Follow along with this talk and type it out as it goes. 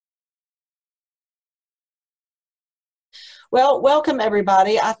Well, welcome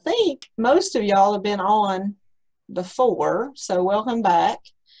everybody. I think most of y'all have been on before, so welcome back.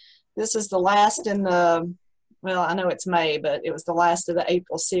 This is the last in the, well, I know it's May, but it was the last of the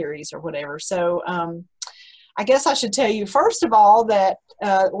April series or whatever. So I guess I should tell you, first of all, that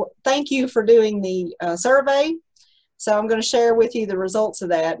thank you for doing the survey. So I'm going to share with you the results of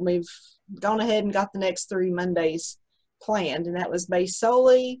that. And we've gone ahead and got the next 3 Mondays planned, and that was based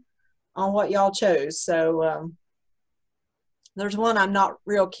solely on what y'all chose. So there's one I'm not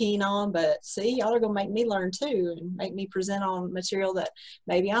real keen on, but see, y'all are going to make me learn too and make me present on material that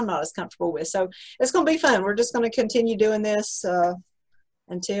maybe I'm not as comfortable with. So it's going to be fun. We're just going to continue doing this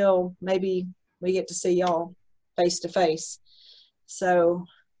until maybe we get to see y'all face to face. So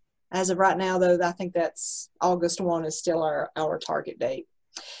as of right now, though, I think that's August 1 is still our target date.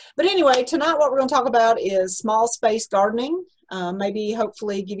 But anyway, tonight what we're going to talk about is small space gardening. Maybe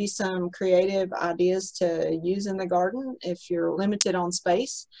hopefully give you some creative ideas to use in the garden if you're limited on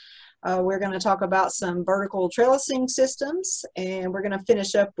space. We're going to talk about some vertical trellising systems, and we're going to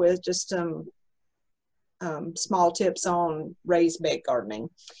finish up with just some small tips on raised bed gardening.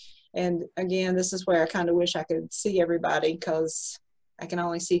 And again, this is where I kind of wish I could see everybody because I can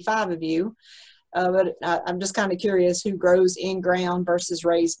only see 5 of you. But I'm just kind of curious who grows in ground versus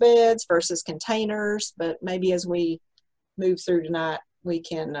raised beds versus containers. But maybe as we move through tonight, we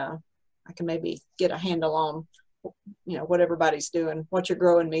can I can maybe get a handle on what everybody's doing, what your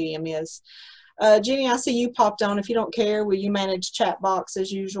growing medium is. Jenny, I see you popped on. If you don't care, will you manage chat box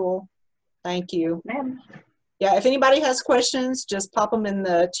as usual? Thank you. Ma'am. Yeah, if anybody has questions, just pop them in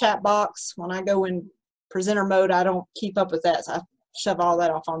the chat box. When I go in presenter mode, I don't keep up with that. So I shove all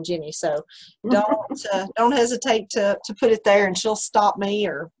that off on Jenny. So don't hesitate to put it there, and she'll stop me,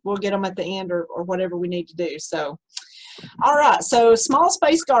 or we'll get them at the end, or whatever we need to do. So all right, so small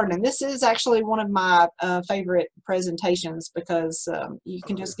space gardening. This is actually one of my favorite presentations because you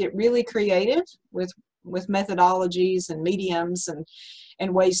can just get really creative with methodologies and mediums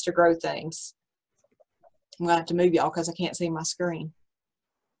and ways to grow things. I'm gonna have to move y'all because I can't see my screen.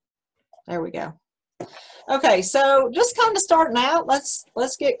 There we go. Okay, so just kind of starting out, let's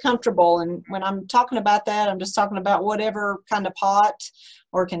get comfortable. And when I'm talking about that, I'm just talking about whatever kind of pot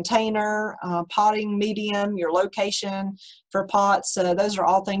or container, potting medium, your location for pots. Those are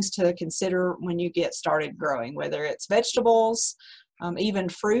all things to consider when you get started growing, whether it's vegetables, even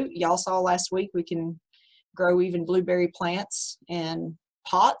fruit. Y'all saw last week we can grow even blueberry plants in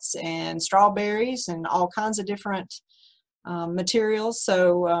pots, and strawberries, and all kinds of different materials.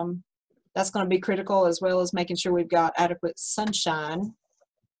 So that's going to be critical, as well as making sure we've got adequate sunshine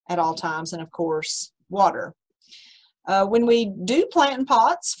at all times, and of course water. When we do plant in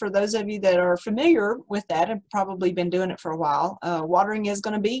pots, for those of you that are familiar with that and probably been doing it for a while, watering is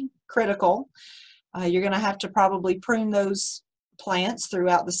going to be critical. You're going to have to probably prune those plants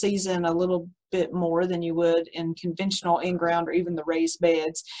throughout the season a little bit more than you would in conventional in-ground or even the raised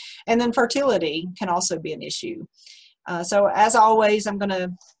beds. And then fertility can also be an issue. So as always, I'm going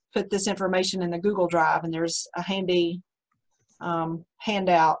to put this information in the Google Drive, and there's a handy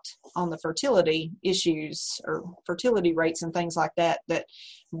handout on the fertility issues or fertility rates and things like that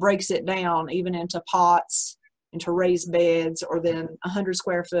breaks it down even into pots, into raised beds, or then 100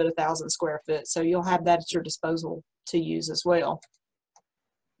 square foot, 1,000 square foot. So you'll have that at your disposal to use as well.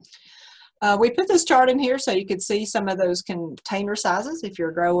 We put this chart in here so you could see some of those container sizes if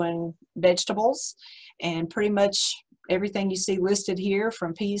you're growing vegetables, and pretty much everything you see listed here,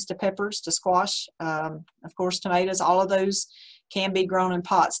 from peas to peppers to squash, of course tomatoes, all of those can be grown in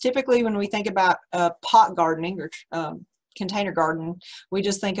pots. Typically when we think about pot gardening or container garden, we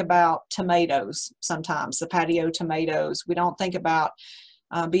just think about tomatoes sometimes, the patio tomatoes. We don't think about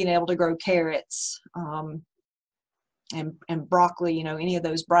being able to grow carrots and broccoli, any of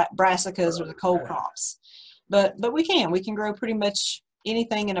those brassicas or the cole crops. But we can grow pretty much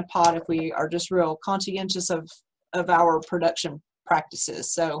anything in a pot if we are just real conscientious of our production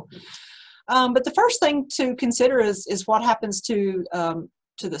practices. So, but the first thing to consider is what happens to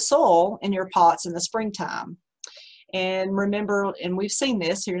the soil in your pots in the springtime. And remember, and we've seen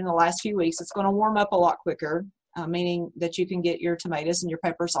this here in the last few weeks, it's going to warm up a lot quicker, meaning that you can get your tomatoes and your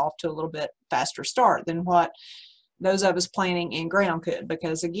peppers off to a little bit faster start than what those of us planting in ground could,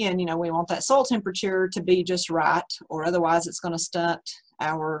 because again, we want that soil temperature to be just right, or otherwise it's going to stunt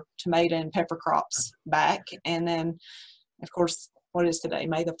our tomato and pepper crops back. And then, of course, what is today?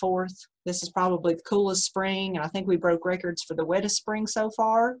 May the 4th. This is probably the coolest spring, and I think we broke records for the wettest spring so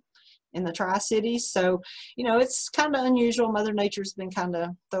far. in the Tri-Cities. So, you know, it's kind of unusual. Mother Nature's been kind of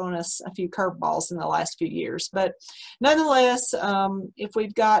throwing us a few curveballs in the last few years. But nonetheless, if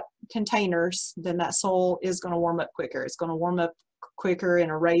we've got containers, then that soil is going to warm up quicker. It's going to warm up quicker in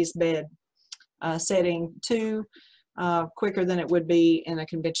a raised bed setting too, quicker than it would be in a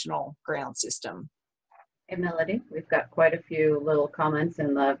conventional ground system. Hey, Melody, we've got quite a few little comments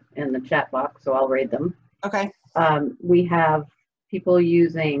in the chat box, so I'll read them. Okay. We have people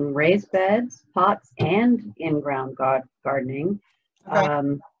using raised beds, pots, and in-ground gardening.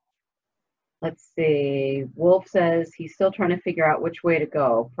 Okay. Let's see. Wolf says he's still trying to figure out which way to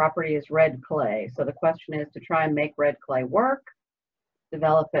go. Property is red clay. So the question is to try and make red clay work,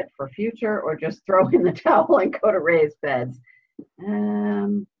 develop it for future, or just throw in the towel and go to raised beds.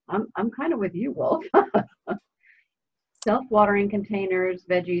 I'm kind of with you, Wolf. Self-watering containers,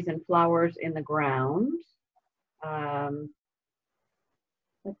 veggies and flowers in the ground.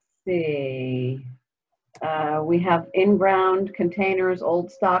 Let's see. We have in-ground containers,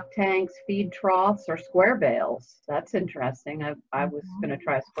 old stock tanks, feed troughs, or square bales. That's interesting. I was going to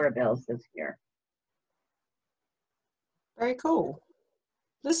try square bales this year. Very cool.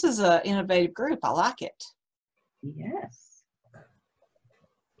 This is an innovative group. I like it. Yes.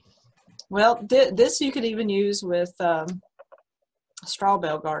 Well, this you could even use with straw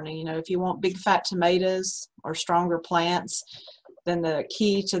bale gardening. You know, if you want big fat tomatoes or stronger plants, then the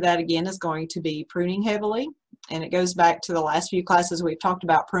key to that again is going to be pruning heavily. And it goes back to the last few classes we've talked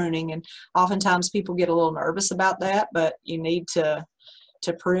about pruning, and oftentimes people get a little nervous about that, but you need to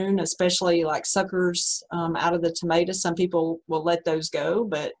prune, especially like suckers out of the tomatoes. Some people will let those go,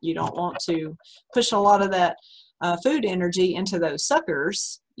 but you don't want to push a lot of that food energy into those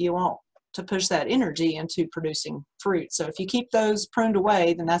suckers. You want to push that energy into producing fruit. So if you keep those pruned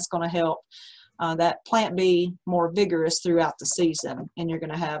away, then that's going to help that plant be more vigorous throughout the season, and you're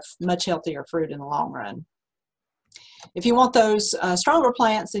going to have much healthier fruit in the long run. If you want those stronger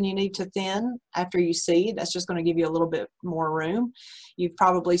plants, then you need to thin after you seed. That's just going to give you a little bit more room. You've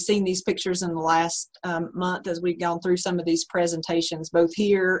probably seen these pictures in the last month as we've gone through some of these presentations, both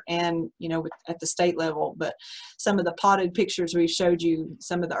here and, you know, at the state level. But some of the potted pictures we've showed you,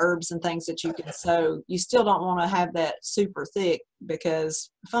 some of the herbs and things that you can sow, you still don't want to have that super thick because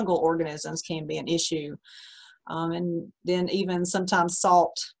fungal organisms can be an issue. And then even sometimes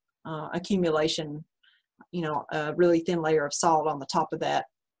salt accumulation, you know, a really thin layer of salt on the top of that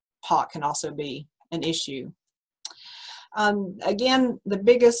pot can also be an issue. Again, the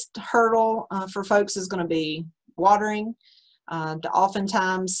biggest hurdle for folks is going to be watering.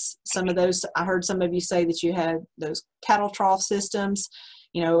 Oftentimes, some of those, I heard some of you say that you had those cattle trough systems,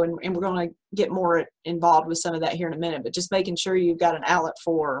 you know, and we're going to get more involved with some of that here in a minute, but just making sure you've got an outlet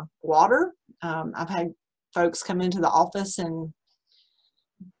for water. I've had folks come into the office and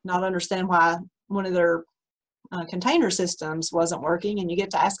not understand why one of their container systems wasn't working, and you get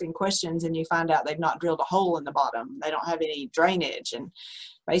to asking questions and you find out they've not drilled a hole in the bottom. They don't have any drainage, and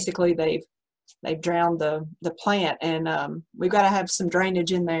basically they've drowned the plant. And we've got to have some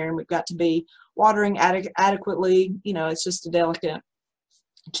drainage in there, and we've got to be watering adequately. You know, it's just a delicate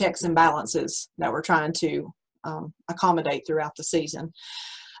checks and balances that we're trying to accommodate throughout the season.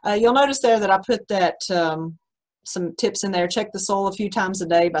 You'll notice there that I put that some tips in there. Check the soil a few times a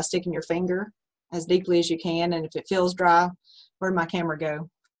day by sticking your finger as deeply as you can, and if it feels dry, where'd my camera go?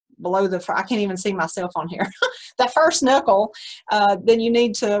 Below the, I can't even see myself on here. That first knuckle, then you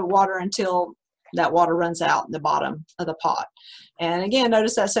need to water until that water runs out in the bottom of the pot. And again,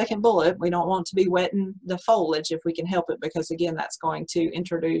 notice that second bullet. We don't want to be wetting the foliage if we can help it, because again, that's going to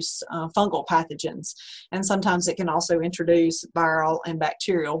introduce fungal pathogens. And sometimes it can also introduce viral and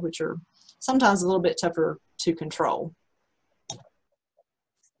bacterial, which are sometimes a little bit tougher to control.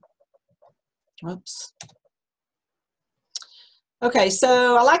 Whoops. Okay,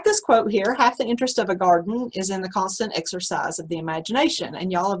 so I like this quote here. Half the interest of a garden is in the constant exercise of the imagination.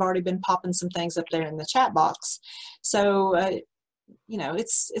 And y'all have already been popping some things up there in the chat box. So, you know,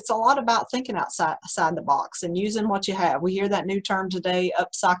 it's a lot about thinking outside the box and using what you have. We hear that new term today,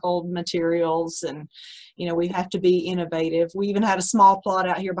 upcycled materials, and, you know, we have to be innovative. We even had a small plot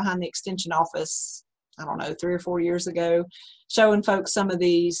out here behind the extension office, I don't know, 3 or 4 years ago, showing folks some of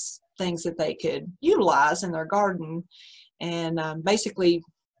these things that they could utilize in their garden. And basically,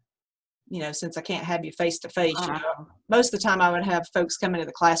 you know, since I can't have you face to face, you know, most of the time I would have folks come into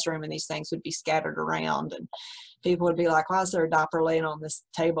the classroom and these things would be scattered around, and people would be like, why is there a diaper laying on this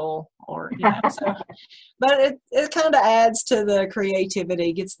table? Or, you know, so, but it kind of adds to the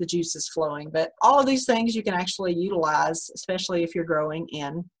creativity, gets the juices flowing. But all of these things you can actually utilize, especially if you're growing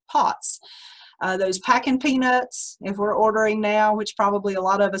in pots. Those packing peanuts, if we're ordering now, which probably a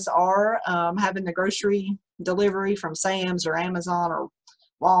lot of us are, having the grocery delivery from Sam's or Amazon or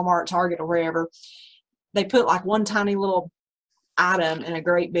Walmart, Target, or wherever, they put like one tiny little item in a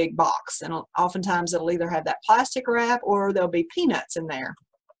great big box, and oftentimes it'll either have that plastic wrap or there'll be peanuts in there.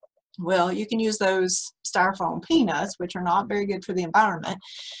 Well, you can use those styrofoam peanuts, which are not very good for the environment,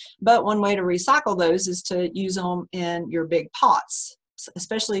 but one way to recycle those is to use them in your big pots,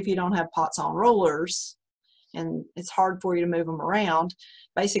 especially if you don't have pots on rollers and it's hard for you to move them around.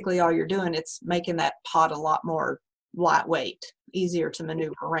 Basically all you're doing, it's making that pot a lot more lightweight, easier to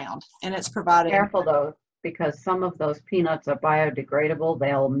maneuver around, and it's providing— Careful though, because some of those peanuts are biodegradable.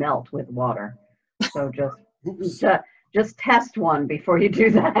 They'll melt with water. So just test one before you do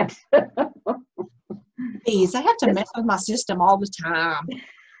that. Please, I have to mess with my system all the time.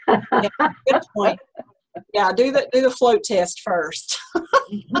 Yeah, good point. Yeah, do the float test first.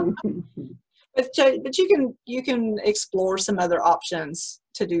 But you can explore some other options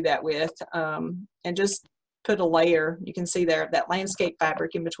to do that with, and just put a layer. You can see there that landscape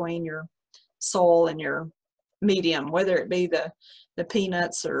fabric in between your soil and your medium, whether it be the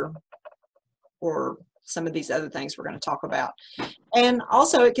peanuts or some of these other things we're going to talk about. And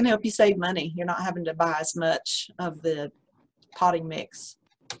also it can help you save money. You're not having to buy as much of the potting mix,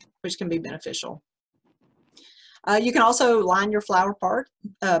 which can be beneficial. You can also line your flower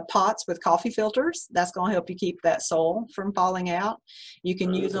pots with coffee filters. That's going to help you keep that soil from falling out. You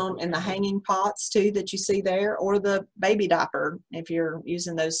can use them in the hanging pots too that you see there, or the baby diaper if you're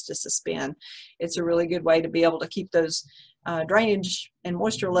using those to suspend. It's a really good way to be able to keep those drainage and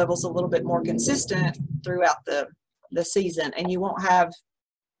moisture levels a little bit more consistent throughout the season, and you won't have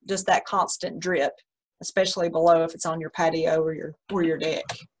just that constant drip, especially below if it's on your patio or your deck.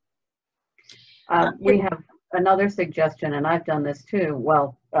 We have another suggestion, and I've done this too.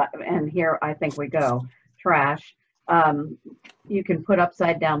 Well, and here I think we go. Trash. You can put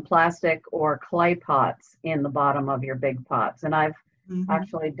upside down plastic or clay pots in the bottom of your big pots. And I've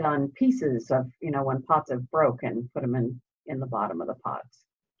actually done pieces of, when pots have broken, put them in the bottom of the pots.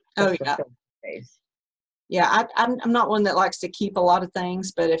 Oh, yeah. Space. Yeah, I'm not one that likes to keep a lot of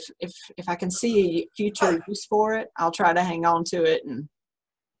things, but if I can see a future use for it, I'll try to hang on to it and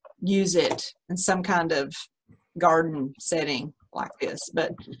use it in some kind of garden setting like this.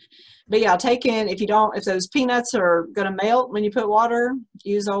 But yeah, if those peanuts are going to melt when you put water,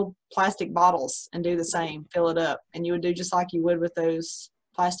 use old plastic bottles and do the same, fill it up, and you would do just like you would with those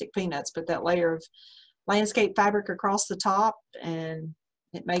plastic peanuts. Put that layer of landscape fabric across the top, and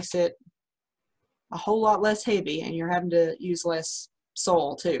it makes it a whole lot less heavy, and you're having to use less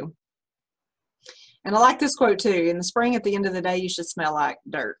soil too. And I like this quote too: in the spring, at the end of the day, you should smell like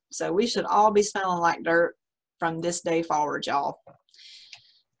dirt. So we should all be smelling like dirt from this day forward, y'all.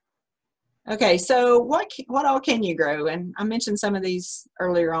 Okay, so what all can you grow? And I mentioned some of these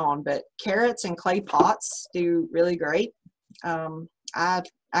earlier on, but carrots and clay pots do really great. I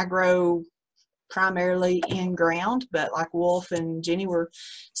grow primarily in ground, but like Wolf and Jenny were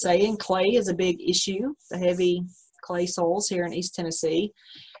saying, clay is a big issue, the heavy clay soils here in East Tennessee.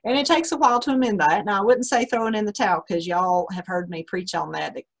 And it takes a while to amend that. Now, I wouldn't say throwing in the towel, because y'all have heard me preach on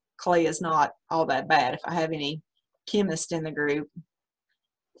that clay is not all that bad. If I have any chemists in the group,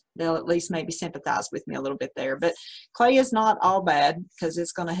 they'll at least maybe sympathize with me a little bit there. But clay is not all bad, because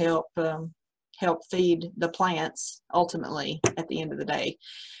it's going to help feed the plants ultimately at the end of the day.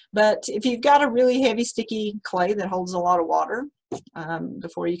 But if you've got a really heavy, sticky clay that holds a lot of water,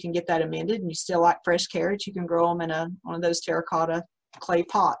 before you can get that amended, and you still like fresh carrots, you can grow them in one of those terracotta clay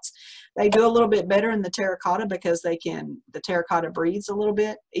pots. They do a little bit better in the terracotta because the terracotta breathes a little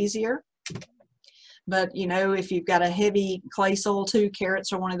bit easier. But if you've got a heavy clay soil too,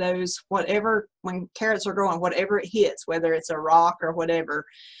 carrots are one of those, when carrots are growing, whatever it hits, whether it's a rock or whatever,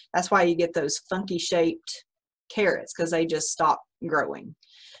 that's why you get those funky shaped carrots, because they just stop growing.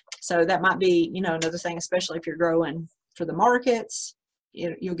 So that might be, another thing, especially if you're growing for the markets,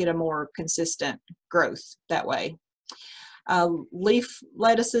 you'll get a more consistent growth that way. Leaf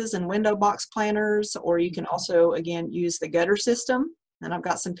lettuces and window box planters, or you can also, again, use the gutter system. And I've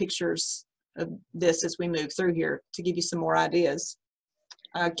got some pictures of this as we move through here to give you some more ideas.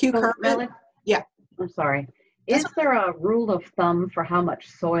 Cucurbitum. Yeah. I'm sorry. Is there a rule of thumb for how much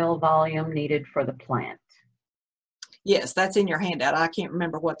soil volume needed for the plant? Yes, that's in your handout. I can't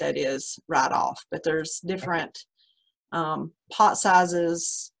remember what that is right off, but there's different pot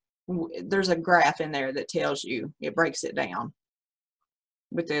sizes. There's a graph in there that tells you, it breaks it down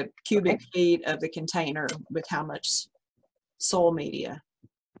with the cubic feet of the container with how much soil media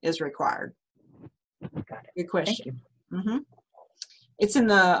is required. Got it. Good question. Thank you. It's in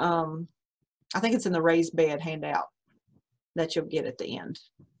the I think it's in the raised bed handout that you'll get at the end.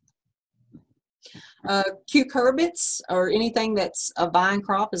 Cucurbits or anything that's a vine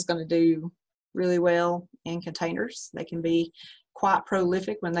crop is going to do really well in containers. They can be quite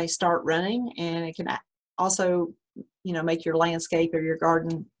prolific when they start running, and it can also, you know, make your landscape or your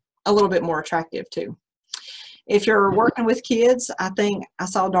garden a little bit more attractive too. If you're working with kids, I think I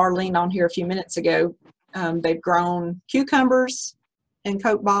saw Darlene on here a few minutes ago. They've grown cucumbers in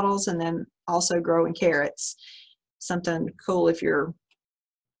Coke bottles and then also growing carrots. Something cool if you're,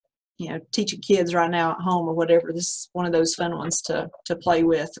 you know, teaching kids right now at home or whatever. This is one of those fun ones to play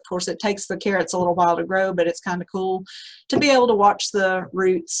with. Of course, it takes the carrots a little while to grow, but it's kind of cool to be able to watch the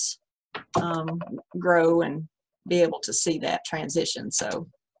roots grow and be able to see that transition. So,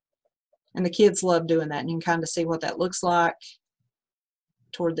 and the kids love doing that, and you can kind of see what that looks like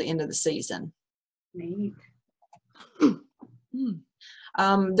toward the end of the season. Neat.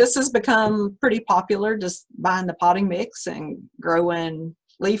 This has become pretty popular, just buying the potting mix and growing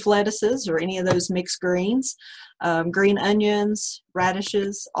leaf lettuces or any of those mixed greens. Green onions,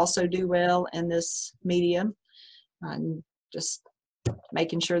 radishes also do well in this medium. And just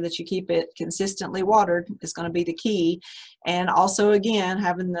making sure that you keep it consistently watered is going to be the key. And also, again,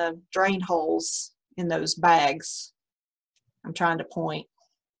 having the drain holes in those bags. I'm trying to point.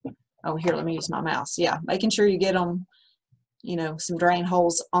 Oh, here, let me use my mouse. Yeah, making sure you get them, you know, some drain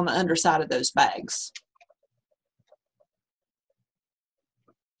holes on the underside of those bags.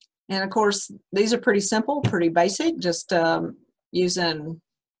 And of course, these are pretty simple, pretty basic, just using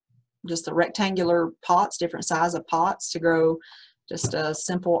just the rectangular pots, different size of pots to grow just a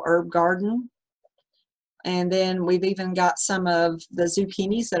simple herb garden. And then we've even got some of the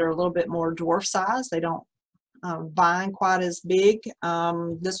zucchinis that are a little bit more dwarf size. They don't vine quite as big.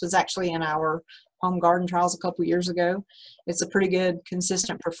 This was actually in our home garden trials a couple years ago. It's a pretty good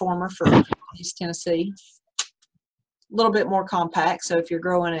consistent performer for East Tennessee. A little bit more compact, so if you're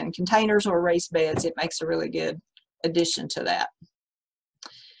growing in containers or raised beds, it makes a really good addition to that.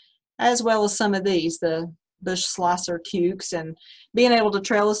 As well as some of these, the bush slicer cukes, and being able to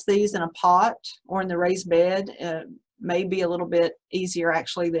trellis these in a pot or in the raised bed may be a little bit easier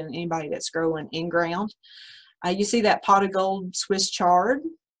actually than anybody that's growing in ground. You see that pot of gold Swiss chard,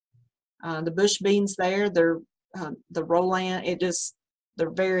 the bush beans there, they're the Roland, they're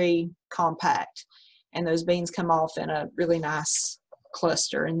very compact, and those beans come off in a really nice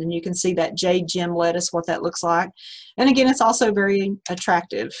cluster. And then you can see that jade gem lettuce, what that looks like. And again, it's also very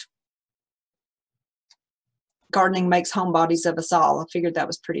attractive. Gardening makes homebodies of us all. I figured that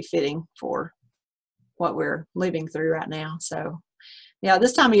was pretty fitting for what we're living through right now. So yeah,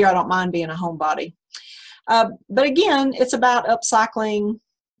 this time of year I don't mind being a homebody. But again, it's about upcycling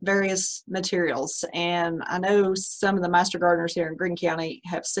various materials, and I know some of the master gardeners here in Greene County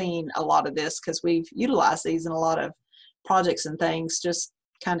have seen a lot of this because we've utilized these in a lot of projects and things, just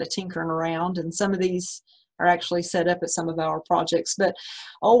kind of tinkering around, and some of these are actually set up at some of our projects. But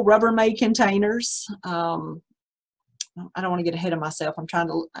old Rubbermaid containers, I don't want to get ahead of myself. I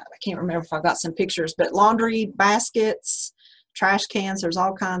can't remember if I got some pictures, but laundry baskets, trash cans, there's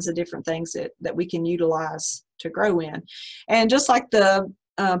all kinds of different things that we can utilize to grow in. And just like the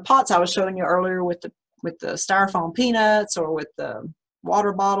pots I was showing you earlier with the styrofoam peanuts or with the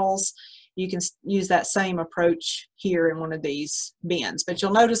water bottles, you can use that same approach here in one of these bins. But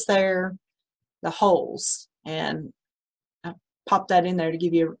you'll notice there the holes, and I popped that in there to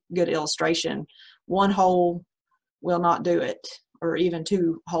give you a good illustration. One hole will not do it, or even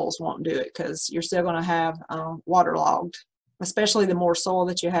two holes won't do it, because you're still going to have waterlogged, especially the more soil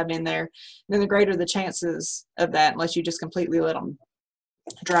that you have in there. Then the greater the chances of that, unless you just completely let them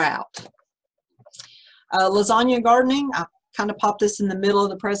dry out. Lasagna gardening, I kind of popped this in the middle of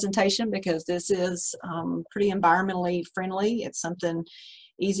the presentation because this is pretty environmentally friendly. It's something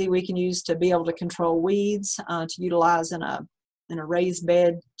easy we can use to be able to control weeds, to utilize in a raised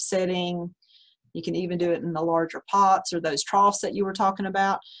bed setting. You can even do it in the larger pots or those troughs that you were talking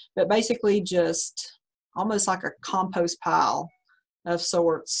about, but basically just almost like a compost pile of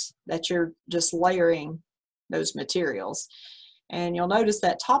sorts that you're just layering those materials. And you'll notice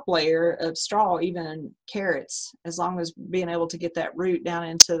that top layer of straw, even in carrots, as long as being able to get that root down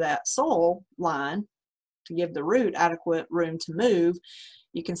into that soil line to give the root adequate room to move,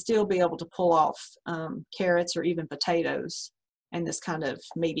 you can still be able to pull off carrots or even potatoes in this kind of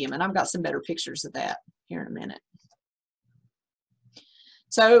medium. And I've got some better pictures of that here in a minute.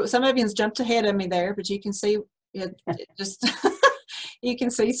 So some of you jumped ahead of me there, but you can see it just you can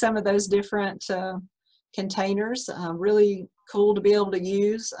see some of those different containers. Really cool to be able to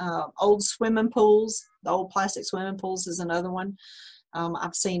use. Old swimming pools, the old plastic swimming pools is another one.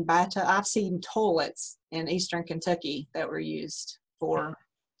 I've seen toilets in eastern Kentucky that were used for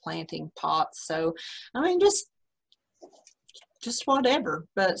planting pots. So, I mean, just whatever.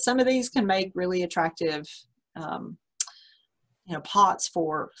 But some of these can make really attractive, pots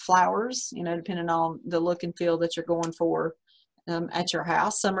for flowers, depending on the look and feel that you're going for at your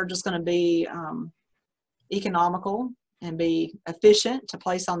house. Some are just going to be economical and be efficient to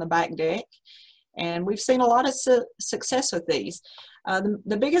place on the back deck. And we've seen a lot of success with these.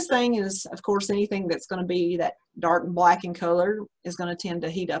 The biggest thing is, of course, anything that's going to be that dark and black in color is going to tend to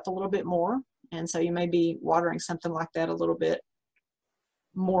heat up a little bit more. And so you may be watering something like that a little bit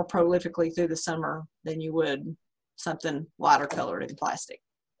more prolifically through the summer than you would something lighter colored in plastic.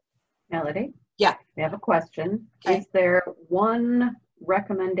 Melody? Yeah. We have a question. Okay. Is there one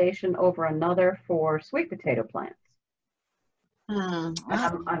recommendation over another for sweet potato plants?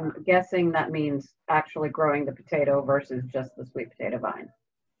 I'm guessing that means actually growing the potato versus just the sweet potato vine.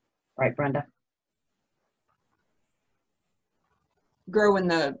 Right, Brenda?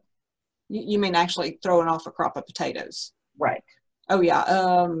 Growing you mean actually throwing off a crop of potatoes? Right. Oh,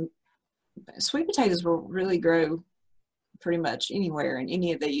 yeah. Sweet potatoes will really grow pretty much anywhere in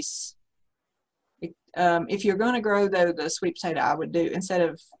any of these. If you're going to grow, though, the sweet potato, I would do, instead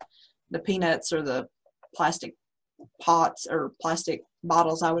of the peanuts or the plastic pots or plastic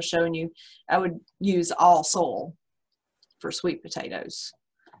bottles I was showing you, I would use all soil for sweet potatoes,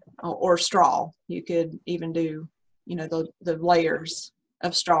 or straw. You could even do, the layers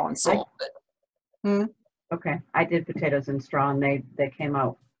of straw and soil. Okay, I did potatoes in straw, and they came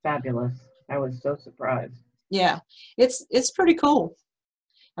out fabulous. I was so surprised. Yeah, it's pretty cool.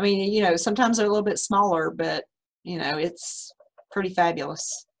 I mean, sometimes they're a little bit smaller, but it's pretty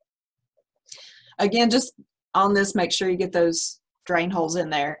fabulous. Again, just on this, make sure you get those drain holes in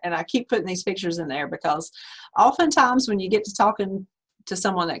there. And I keep putting these pictures in there because oftentimes when you get to talking to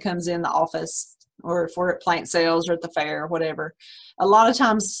someone that comes in the office, or if we're at plant sales or at the fair or whatever, a lot of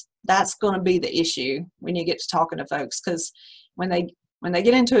times that's going to be the issue when you get to talking to folks, because when they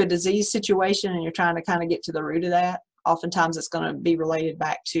get into a disease situation and you're trying to kind of get to the root of that, oftentimes it's going to be related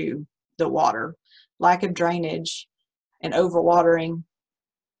back to the water, lack of drainage and overwatering.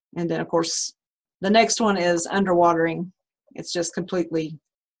 And then, of course, the next one is underwatering. It's just completely,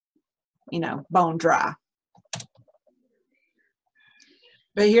 bone dry.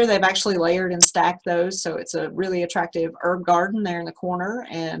 But here they've actually layered and stacked those, so it's a really attractive herb garden there in the corner.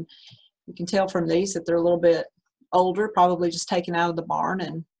 And you can tell from these that they're a little bit older, probably just taken out of the barn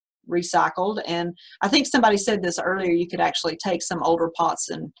and recycled. And I think somebody said this earlier, you could actually take some older pots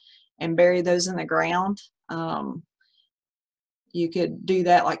and bury those in the ground. You could do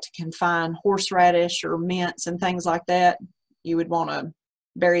that, like to confine horseradish or mints and things like that. You would want to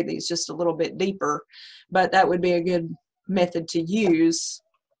bury these just a little bit deeper, but that would be a good method to use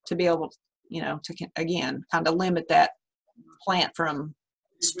to be able to, to again kind of limit that plant from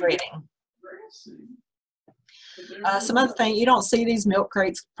spreading. Some other thing, you don't see these milk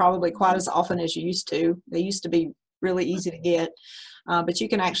crates probably quite as often as you used to. They used to be really easy to get, but you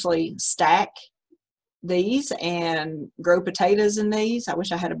can actually stack these and grow potatoes in these. I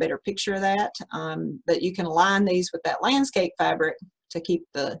wish I had a better picture of that, but you can line these with that landscape fabric to keep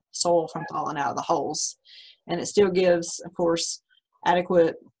the soil from falling out of the holes. And it still gives, of course,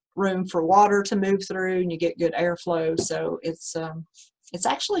 adequate room for water to move through, and you get good airflow. So it's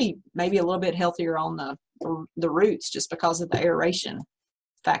actually maybe a little bit healthier on the roots, just because of the aeration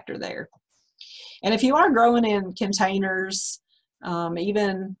factor there. And if you are growing in containers,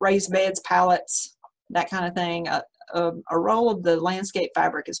 even raised beds, pallets, that kind of thing, a roll of the landscape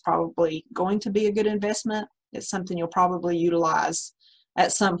fabric is probably going to be a good investment. It's something you'll probably utilize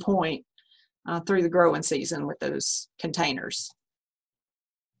at some point through the growing season with those containers.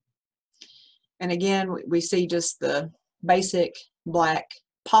 And again, we see just the basic black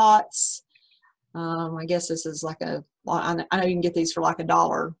pots. I guess this is like I know you can get these for like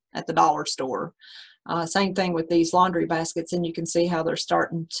 $1 at the dollar store. Same thing with these laundry baskets, and you can see how they're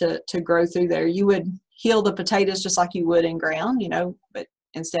starting to grow through there. You would heal the potatoes just like you would in ground, but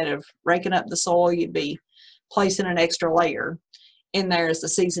instead of raking up the soil, you'd be placing an extra layer in there as the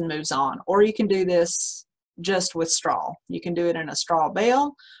season moves on. Or you can do this just with straw. You can do it in a straw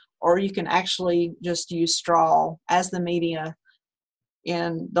bale, or you can actually just use straw as the media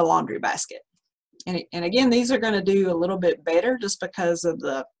in the laundry basket. And again, these are going to do a little bit better just because of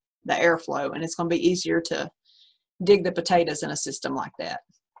the airflow, and it's going to be easier to dig the potatoes in a system like that.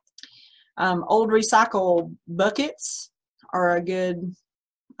 Old recycled buckets are a good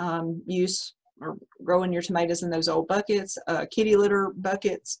use, or growing your tomatoes in those old buckets. Kitty litter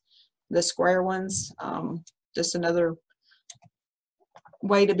buckets, the square ones, just another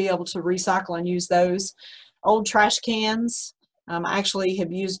way to be able to recycle and use those. Old trash cans. I actually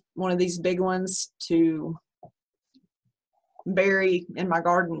have used one of these big ones to bury in my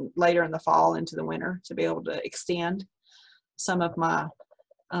garden later in the fall into the winter to be able to extend some of my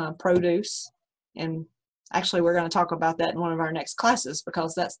produce. And actually we're going to talk about that in one of our next classes,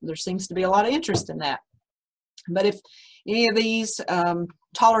 because there seems to be a lot of interest in that. But if any of these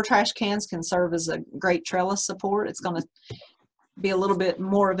taller trash cans can serve as a great trellis support, it's going to be a little bit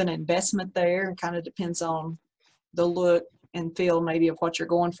more of an investment there, and kind of depends on the look and feel maybe of what you're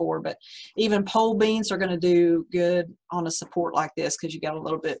going for. But even pole beans are going to do good on a support like this, because you got a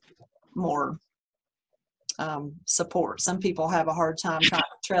little bit more support. Some people have a hard time trying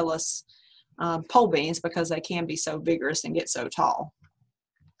to trellis pole beans because they can be so vigorous and get so tall.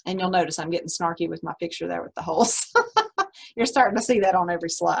 And you'll notice I'm getting snarky with my picture there with the holes. You're starting to see that on every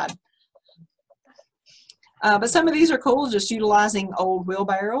slide. But some of these are cool, just utilizing old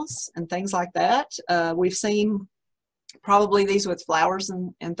wheelbarrows and things like that. We've seen probably these with flowers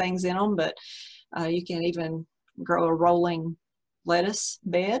and things in them, but you can even grow a rolling lettuce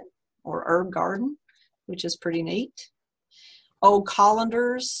bed or herb garden, which is pretty neat. Old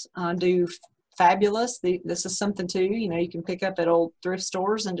colanders do fabulous. This is something too, you can pick up at old thrift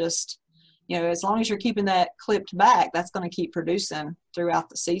stores and just, as long as you're keeping that clipped back, that's going to keep producing throughout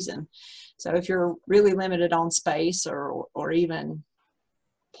the season. So if you're really limited on space or even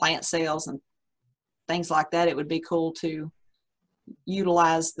plant sales and things like that, it would be cool to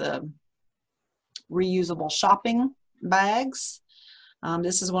utilize the reusable shopping bags.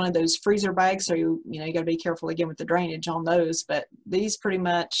 This is one of those freezer bags, so you got to be careful again with the drainage on those, but these pretty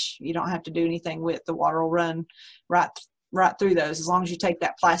much you don't have to do anything with. The water will run right through those as long as you take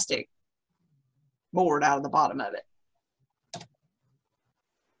that plastic board out of the bottom of it.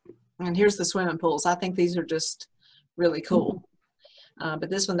 And here's the swimming pools. I think these are just really cool.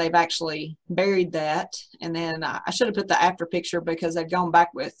 But this one, they've actually buried that, and then I should have put the after picture because they've gone back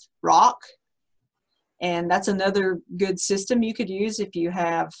with rock. And that's another good system you could use if you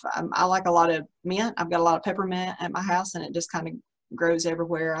have, I like a lot of mint. I've got a lot of peppermint at my house, and it just kind of grows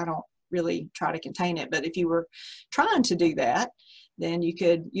everywhere. I don't really try to contain it. But if you were trying to do that, then you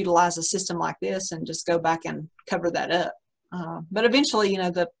could utilize a system like this and just go back and cover that up. But eventually,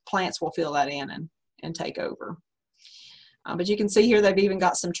 the plants will fill that in and take over. But you can see here they've even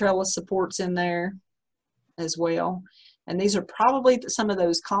got some trellis supports in there as well. And these are probably some of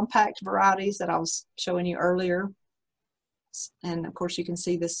those compact varieties that I was showing you earlier. And of course you can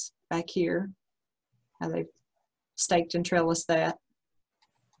see this back here, how they've staked and trellised that.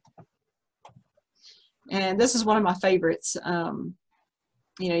 And this is one of my favorites.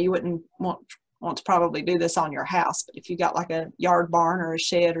 You wouldn't want to probably do this on your house, but if you got like a yard barn or a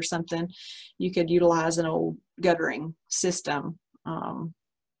shed or something, you could utilize an old guttering system. And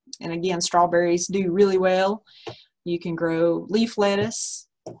again, strawberries do really well. You can grow leaf lettuce.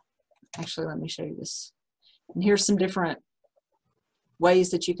 Actually, let me show you this. And here's some different ways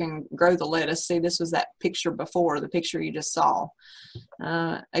that you can grow the lettuce. See, this was that picture before, the picture you just saw.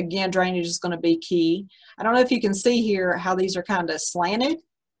 Again, drainage is going to be key. I don't know if you can see here how these are kind of slanted.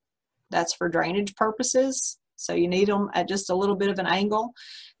 That's for drainage purposes. So you need them at just a little bit of an angle.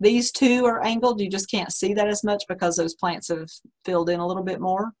 These two are angled. You just can't see that as much because those plants have filled in a little bit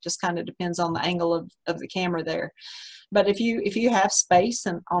more. Just kind of depends on the angle of the camera there. But if you have space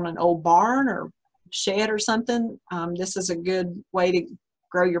on an old barn or shed or something, this is a good way to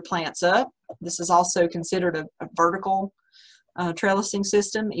grow your plants up. This is also considered a vertical trellising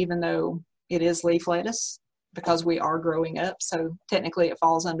system, even though it is leaf lettuce, because we are growing up. So technically it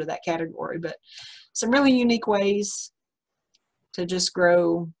falls under that category. But some really unique ways to just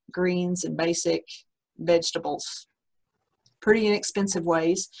grow greens and basic vegetables. Pretty inexpensive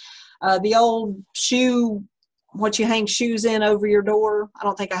ways. The old shoe, what you hang shoes in over your door, I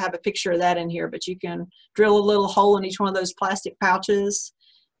don't think I have a picture of that in here, but you can drill a little hole in each one of those plastic pouches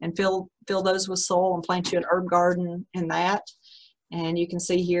and fill those with soil and plant you an herb garden in that. And you can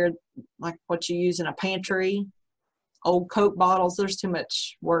see here like what you use in a pantry. Old Coke bottles. There's too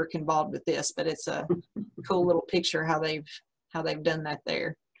much work involved with this, but it's a cool little picture how they've done that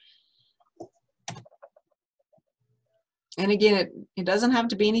there. And again, it doesn't have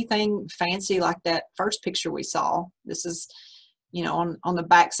to be anything fancy like that first picture we saw. This is, on the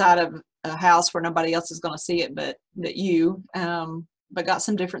back side of a house where nobody else is going to see it but you. But got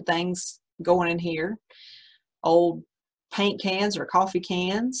some different things going in here. Old paint cans or coffee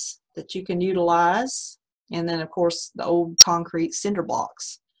cans that you can utilize. And then, of course, the old concrete cinder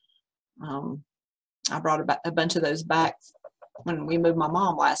blocks. I brought a bunch of those back when we moved my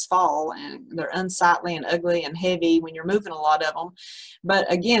mom last fall, and they're unsightly and ugly and heavy when you're moving a lot of them.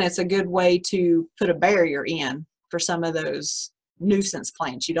 But again, it's a good way to put a barrier in for some of those nuisance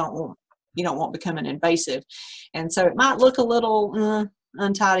plants you don't want becoming invasive. And so it might look a little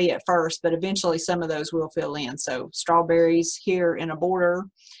untidy at first, but eventually some of those will fill in. So strawberries here in a border,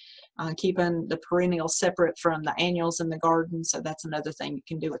 keeping the perennials separate from the annuals in the garden. So that's another thing you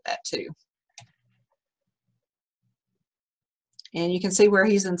can do with that too. And you can see where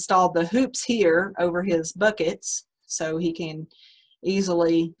he's installed the hoops here over his buckets, so he can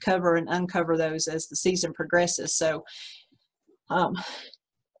easily cover and uncover those as the season progresses. So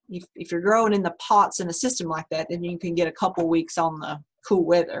if you're growing in the pots in a system like that, then you can get a couple weeks on the cool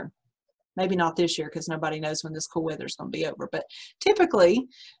weather. Maybe not this year because nobody knows when this cool weather is going to be over, but typically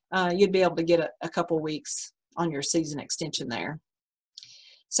you'd be able to get a couple weeks on your season extension there.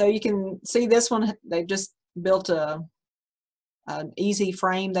 So you can see this one, they've just built an easy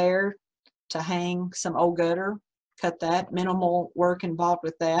frame there to hang some old gutter, cut that, minimal work involved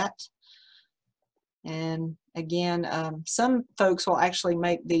with that. And again, some folks will actually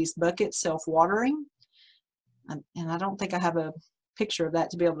make these buckets self-watering, and I don't think I have a picture of that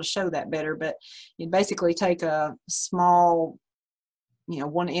to be able to show that better, but you basically take a small,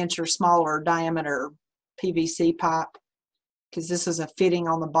 1 inch or smaller diameter PVC pipe, because this is a fitting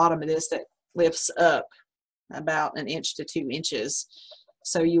on the bottom of this that lifts up about 1 inch to 2 inches.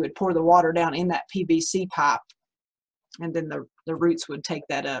 So you would pour the water down in that PVC pipe, and then the roots would take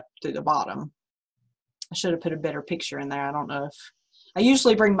that up through the bottom. I should have put a better picture in there. I don't know if I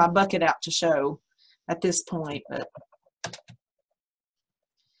usually bring my bucket out to show at this point, but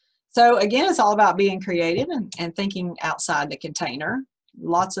so again, it's all about being creative and thinking outside the container.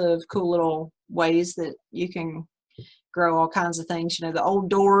 Lots of cool little ways that you can grow all kinds of things. The old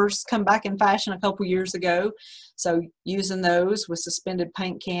doors come back in fashion a couple years ago, so using those with suspended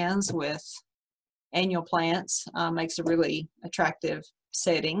paint cans with annual plants makes a really attractive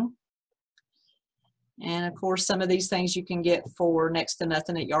setting. And of course, some of these things you can get for next to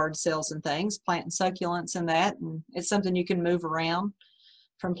nothing at yard sales and things, planting succulents and that, and it's something you can move around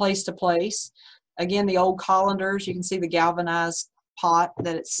from place to place. Again, the old colanders, you can see the galvanized pot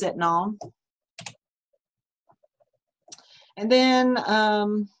that it's sitting on. And then,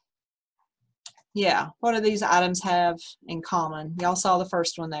 yeah, what do these items have in common? Y'all saw the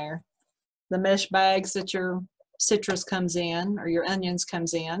first one there. The mesh bags that your citrus comes in, or your onions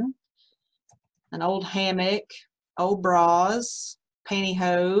comes in. An old hammock, old bras,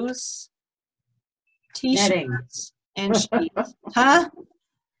 pantyhose, t-shirts, and sheets. Huh?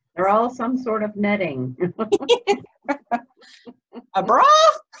 They're all some sort of netting. A bra?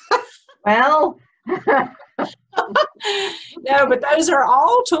 Well, no, but those are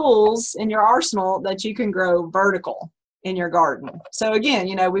all tools in your arsenal that you can grow vertical in your garden. So again,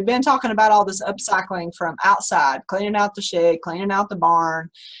 we've been talking about all this upcycling from outside, cleaning out the shed, cleaning out the barn,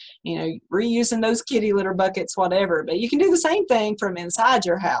 reusing those kitty litter buckets, whatever. But you can do the same thing from inside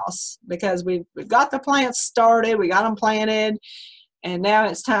your house, because we've got the plants started, we got them planted, and now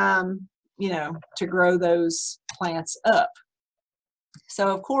it's time, to grow those plants up. So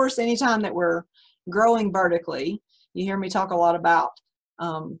of course, anytime that we're growing vertically, you hear me talk a lot about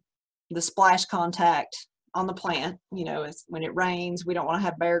the splash contact on the plant. It's when it rains, we don't want to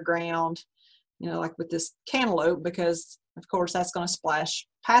have bare ground, like with this cantaloupe, because of course that's going to splash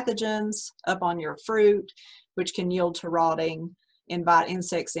pathogens up on your fruit, which can yield to rotting, invite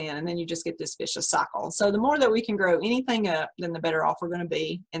insects in, and then you just get this vicious cycle. So the more that we can grow anything up, then the better off we're going to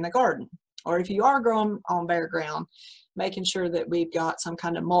be in the garden. Or if you are growing on bare ground, making sure that we've got some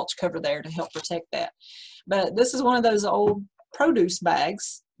kind of mulch cover there to help protect that. But this is one of those old produce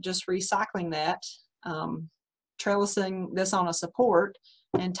bags, just recycling that, trellising this on a support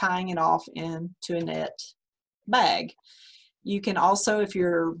and tying it off into a net bag. You can also, if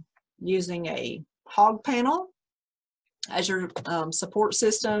you're using a hog panel as your support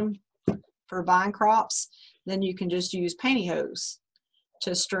system for vine crops, then you can just use pantyhose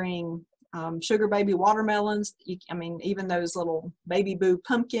to string sugar baby watermelons. Even those little baby boo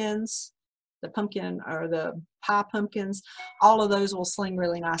pumpkins, the pumpkin or the pie pumpkins, all of those will sling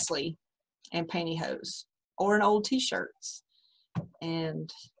really nicely in pantyhose, or in old t-shirts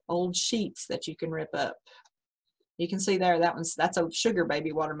and old sheets that you can rip up. You can see there, that's a sugar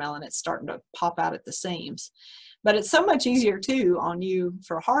baby watermelon. It's starting to pop out at the seams. But it's so much easier too on you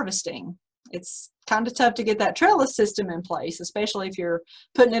for harvesting. It's kind of tough to get that trellis system in place, especially if you're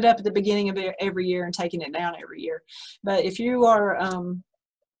putting it up at the beginning of every year and taking it down every year. But if you are,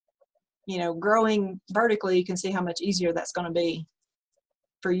 growing vertically, you can see how much easier that's going to be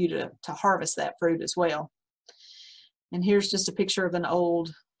for you to harvest that fruit as well. And here's just a picture of an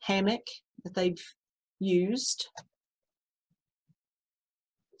old hammock that they've used.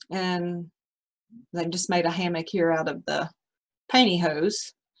 And they've just made a hammock here out of the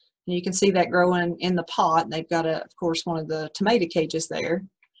pantyhose. And you can see that growing in the pot. They've got, of course, one of the tomato cages there.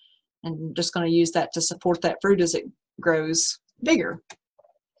 And I'm just going to use that to support that fruit as it grows bigger.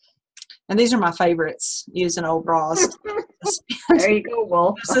 And these are my favorites, using old bras. There you go,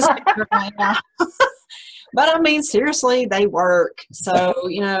 Wolf. But I mean, seriously, they work. So,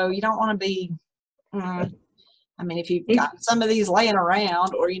 you know, you don't want to be, I mean, if you've got some of these laying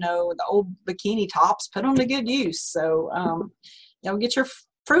around, or, you know, the old bikini tops, put them to good use. So, you know, get your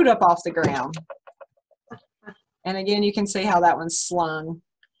fruit up off the ground. And again, you can see how that one's slung.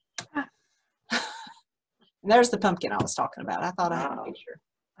 There's the pumpkin I was talking about. I thought I had a picture.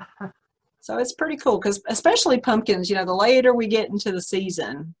 So it's pretty cool, because especially pumpkins, you know, the later we get into the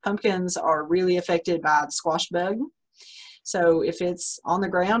season, pumpkins are really affected by the squash bug. So if it's on the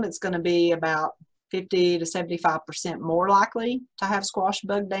ground, it's going to be about 50 to 75% more likely to have squash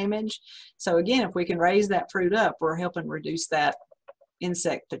bug damage. So again, if we can raise that fruit up, we're helping reduce that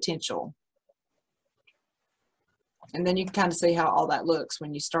insect potential. And then you can kind of see how all that looks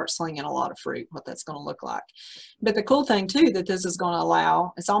when you start slinging a lot of fruit, what that's going to look like. But the cool thing too that this is going to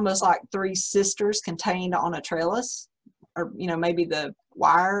allow, it's almost like three sisters contained on a trellis, or, you know, maybe the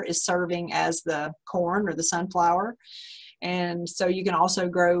wire is serving as the corn or the sunflower. And so you can also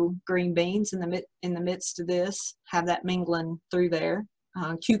grow green beans in the midst of this, have that mingling through there,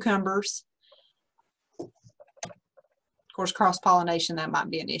 cucumbers. Of course, cross-pollination, that might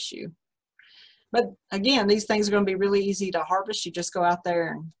be an issue. But again, these things are going to be really easy to harvest. You just go out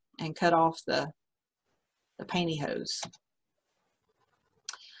there and cut off the pantyhose.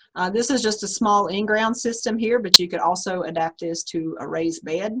 This is just a small in-ground system here, but you could also adapt this to a raised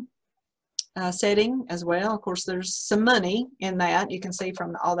bed setting as well. Of course, there's some money in that. You can see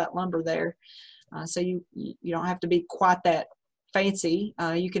from all that lumber there. So you don't have to be quite that fancy.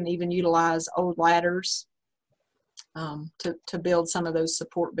 You can even utilize old ladders to build some of those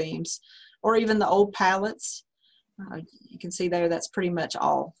support beams, or even the old pallets. You can see there that's pretty much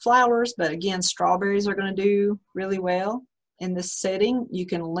all flowers, but again, strawberries are going to do really well in this setting. You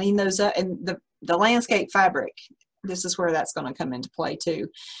can lean those up, and the landscape fabric, this is where that's going to come into play too.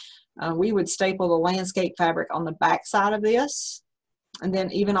 We would staple the landscape fabric on the back side of this, and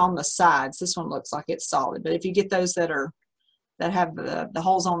then even on the sides. This one looks like it's solid, but if you get those that have the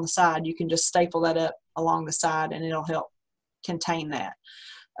holes on the side, you can just staple that up along the side, and it'll help contain that.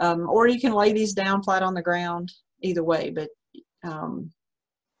 Or you can lay these down flat on the ground, either way, but you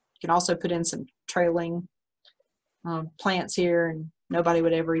can also put in some trailing plants here, and nobody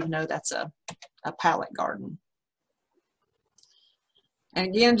would ever even know that's a pallet garden. And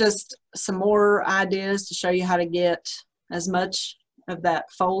again, just some more ideas to show you how to get as much of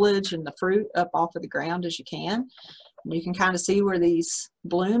that foliage and the fruit up off of the ground as you can. And you can kind of see where these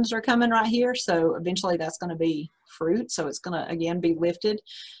blooms are coming right here. So eventually that's going to be fruit. So it's going to, again, be lifted.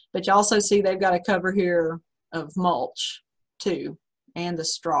 But you also see they've got a cover here of mulch too, and the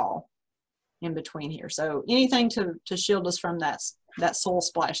straw in between here. So anything to shield us from that soil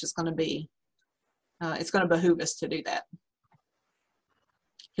splash is going to be, it's going to behoove us to do that.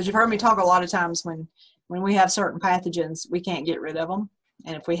 Because you've heard me talk a lot of times when we have certain pathogens, we can't get rid of them.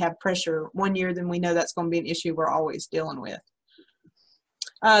 And if we have pressure one year, then we know that's going to be an issue we're always dealing with.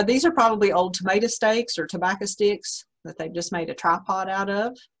 These are probably old tomato stakes or tobacco sticks that they've just made a tripod out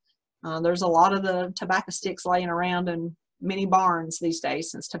of. There's a lot of the tobacco sticks laying around in many barns these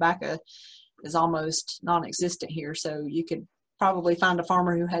days, since tobacco is almost non-existent here. So you could probably find a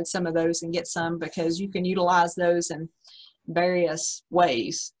farmer who had some of those and get some, because you can utilize those in various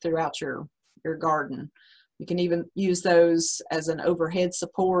ways throughout your garden. You can even use those as an overhead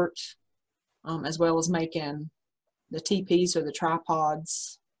support, as well as making the teepees or the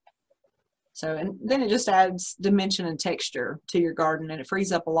tripods. So, and then it just adds dimension and texture to your garden, and it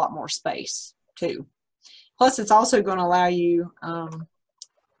frees up a lot more space too. Plus, it's also going to allow you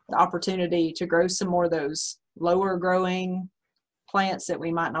the opportunity to grow some more of those lower growing plants that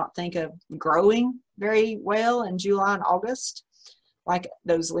we might not think of growing very well in July and August, like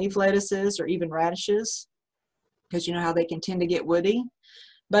those leaf lettuces or even radishes, because you know how they can tend to get woody.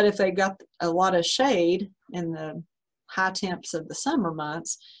 But if they've got a lot of shade in the high temps of the summer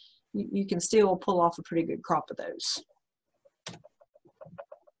months, you can still pull off a pretty good crop of those.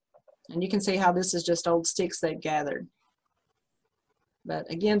 And you can see how this is just old sticks they've gathered. But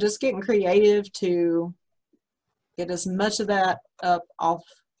again, just getting creative to get as much of that up off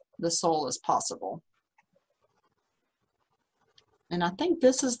the soil as possible. And I think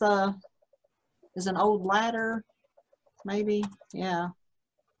this is an old ladder. maybe. Yeah.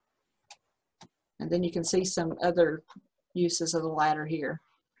 And then you can see some other uses of the ladder here.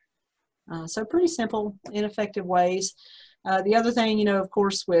 So pretty simple, ineffective ways. The other thing, you know, of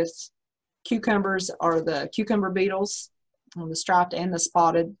course, with cucumbers are the cucumber beetles, the striped and the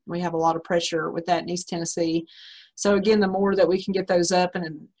spotted. We have a lot of pressure with that in East Tennessee. So again, the more that we can get those up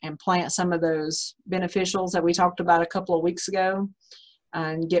and plant some of those beneficials that we talked about a couple of weeks ago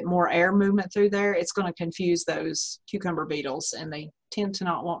and get more air movement through there, it's going to confuse those cucumber beetles, and they tend to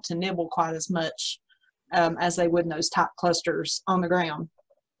not want to nibble quite as much as they would in those tight clusters on the ground.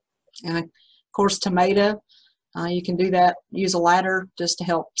 And of course, tomato, you can do that, use a ladder just to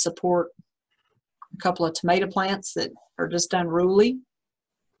help support a couple of tomato plants that are just unruly.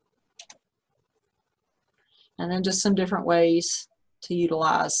 And then just some different ways to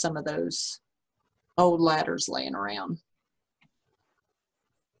utilize some of those old ladders laying around.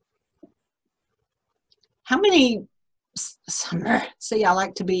 How many, see, I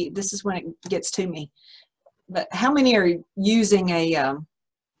like to be, this is when it gets to me, but how many are using a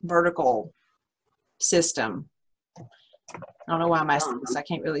vertical system? I don't know why I'm asking this, I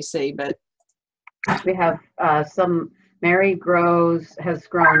can't really see, but. We have some, Mary has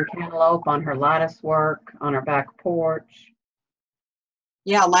grown cantaloupe on her lattice work, on her back porch.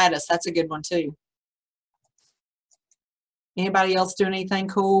 Yeah, lattice, that's a good one too. Anybody else doing anything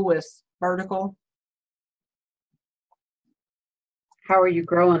cool with vertical? How are you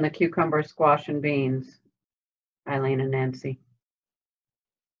growing the cucumber, squash, and beans, Eileen and Nancy?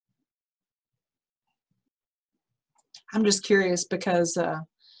 I'm just curious because, you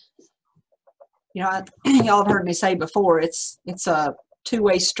know, y'all have heard me say before, it's a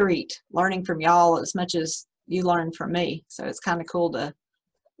two-way street, learning from y'all as much as you learn from me. So it's kind of cool to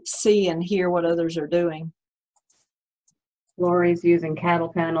see and hear what others are doing. Lori's using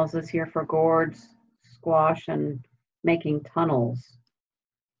cattle panels this year for gourds, squash, and making tunnels.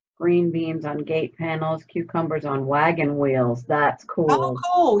 Green beans on gate panels, cucumbers on wagon wheels. That's cool. Oh,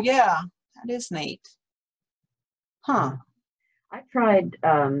 cool. Yeah, that is neat. Huh. I tried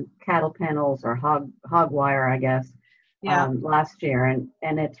cattle panels or hog wire, I guess, Yeah. last year, and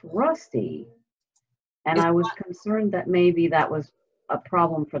it's rusty. And I was concerned that maybe that was a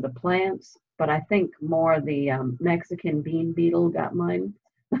problem for the plants, but I think more the Mexican bean beetle got mine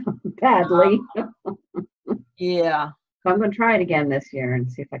badly. Yeah. So I'm going to try it again this year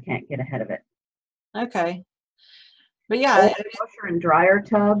and see if I can't get ahead of it. Okay. But yeah. Washer and dryer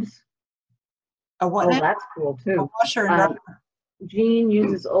tubs. What oh, now? That's cool too. Washer and dryer. Jean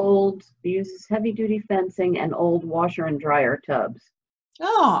uses heavy duty fencing and old washer and dryer tubs.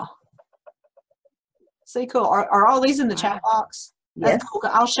 Oh. See, cool. Are all these in the chat box? That's Yes. cool.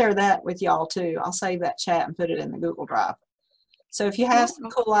 I'll share that with y'all too. I'll save that chat and put it in the Google Drive. So if you have some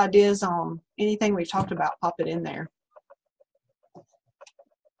cool ideas on anything we've talked about, pop it in there.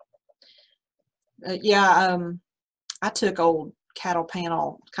 I took old cattle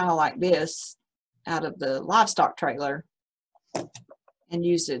panel kind of like this out of the livestock trailer and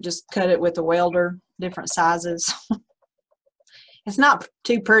used it, just cut it with a welder, different sizes. It's not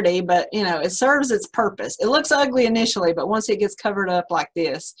too pretty, but you know, it serves its purpose. It looks ugly initially, but once it gets covered up like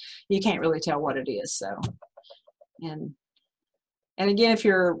this, you can't really tell what it is. So, and again, if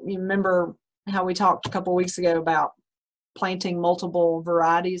you remember how we talked a couple weeks ago about planting multiple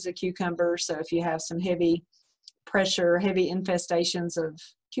varieties of cucumbers. So if you have some heavy pressure, heavy infestations of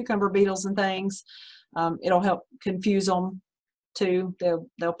cucumber beetles and things, it'll help confuse them too.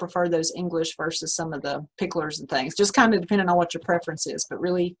 They'll prefer those English versus some of the picklers and things, just kind of depending on what your preference is, but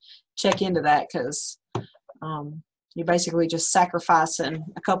really check into that because you're basically just sacrificing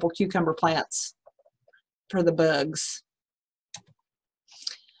a couple cucumber plants for the bugs.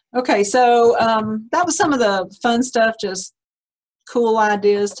 Okay, so that was some of the fun stuff, just cool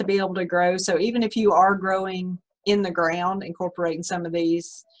ideas to be able to grow. So even if you are growing in the ground, incorporating some of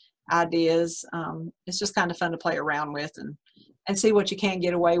these ideas, it's just kind of fun to play around with and see what you can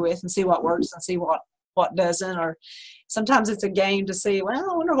get away with and see what works and see what doesn't. Or sometimes it's a game to see,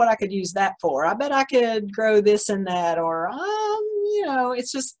 well, I wonder what I could use that for. I bet I could grow this and that. Or you know,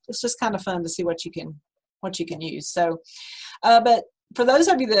 it's just kind of fun to see what you can use. So but for those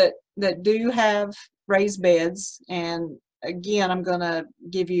of you that do have raised beds, and again, I'm going to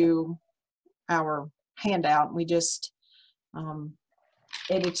give you our handout. We just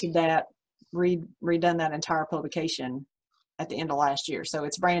edited that, redone that entire publication at the end of last year. So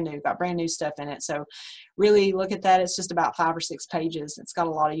it's brand new, got brand new stuff in it. So really look at that. It's just about 5 or 6 pages. It's got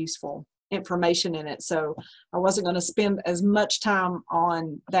a lot of useful information in it. So I wasn't going to spend as much time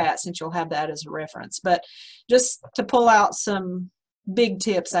on that since you'll have that as a reference. But just to pull out some big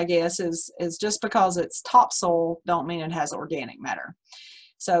tips, I guess, is just because it's topsoil don't mean it has organic matter.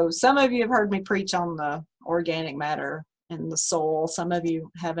 So some of you have heard me preach on the organic matter in the soil. Some of you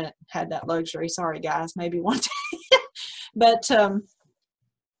haven't had that luxury. Sorry, guys, maybe one day. But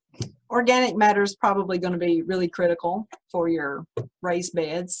organic matter is probably going to be really critical for your raised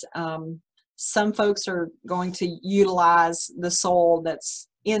beds. Some folks are going to utilize the soil that's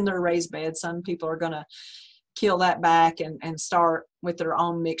in their raised bed. Some people are going to kill that back and start with their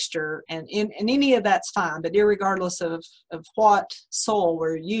own mixture, and any of that's fine. But irregardless of what soil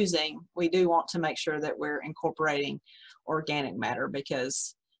we're using, we do want to make sure that we're incorporating organic matter,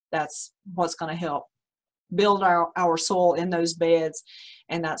 because that's what's going to help build our soil in those beds,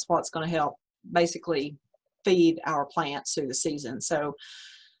 and that's what's going to help basically feed our plants through the season. So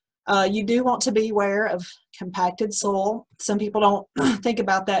you do want to be aware of compacted soil. Some people don't think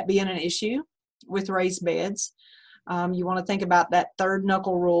about that being an issue with raised beds. You want to think about that third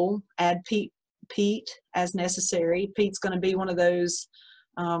knuckle rule. Add peat as necessary. Peat's going to be one of those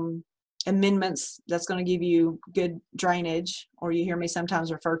amendments that's going to give you good drainage, or you hear me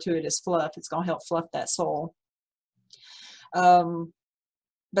sometimes refer to it as fluff. It's going to help fluff that soil.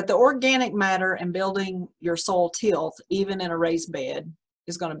 But the organic matter and building your soil tilth, even in a raised bed,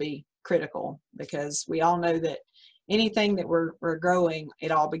 is going to be critical, because we all know that anything that we're growing,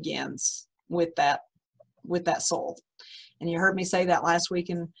 it all begins with that soil. And you heard me say that last week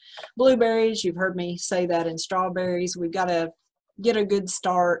in blueberries. You've heard me say that in strawberries. We've got to get a good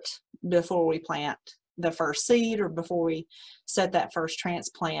start before we plant the first seed, or before we set that first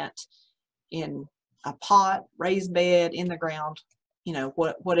transplant in a pot, raised bed, in the ground, you know,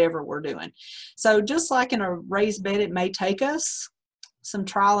 whatever we're doing. So just like in a raised bed, it may take us some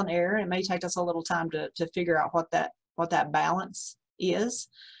trial and error. It may take us a little time to figure out what that balance is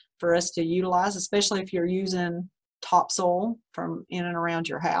for us to utilize, especially if you're using topsoil from in and around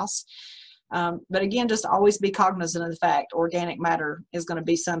your house. But again, just always be cognizant of the fact organic matter is going to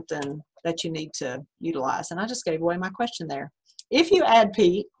be something that you need to utilize. And I just gave away my question there. If you add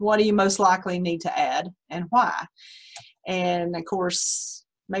peat, what do you most likely need to add, and why? And of course,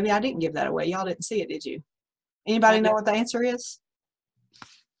 maybe I didn't give that away. Y'all didn't see it, did you? Anybody know what the answer is?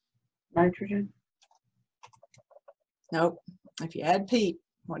 Nitrogen. Nope. If you add peat,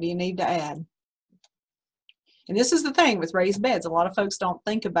 what do you need to add? And this is the thing with raised beds. A lot of folks don't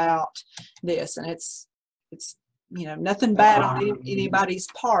think about this, and it's you know, nothing bad on anybody's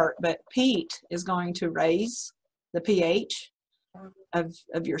part, but peat is going to raise the pH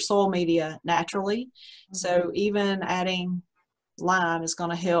of your soil media naturally. So even adding lime is going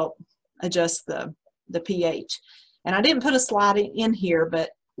to help adjust the pH. And I didn't put a slide in here, but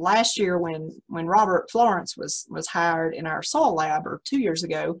last year when Robert Florence was hired in our soil lab, or 2 years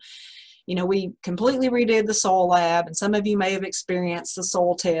ago, you know, we completely redid the soil lab, and some of you may have experienced the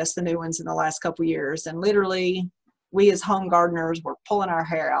soil test, the new ones in the last couple of years, and literally we as home gardeners were pulling our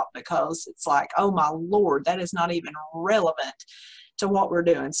hair out, because it's like, oh my Lord, that is not even relevant to what we're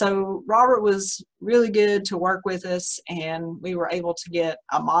doing. So Robert was really good to work with us, and we were able to get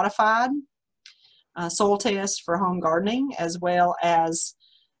a modified soil test for home gardening, as well as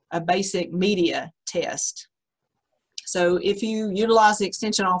a basic media test. So if you utilize the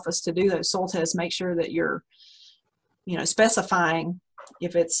extension office to do those soil tests, make sure that you're, you know, specifying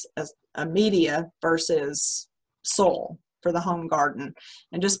if it's a media versus soil for the home garden,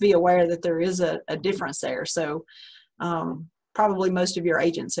 and just be aware that there is a difference there. So probably most of your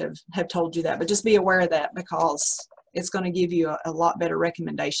agents have told you that, but just be aware of that, because it's going to give you a lot better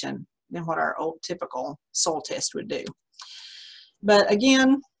recommendation than what our old typical soil test would do. But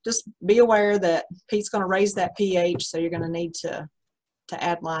again, just be aware that peat's going to raise that pH, so you're going to need to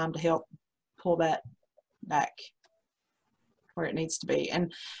add lime to help pull that back where it needs to be.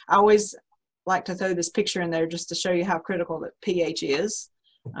 And I always like to throw this picture in there just to show you how critical that pH is.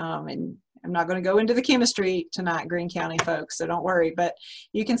 And I'm not going to go into the chemistry tonight, Greene County folks, so don't worry. But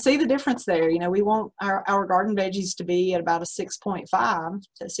you can see the difference there. You know, we want our garden veggies to be at about a 6.5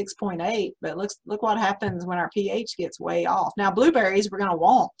 to 6.8, but look what happens when our pH gets way off. Now, blueberries we're going to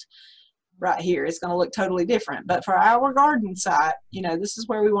want right here. It's going to look totally different. But for our garden site, you know, this is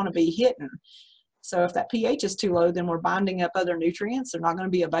where we want to be hitting. So if that pH is too low, then we're binding up other nutrients. They're not going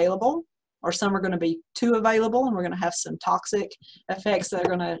to be available, or some are going to be too available, and we're going to have some toxic effects that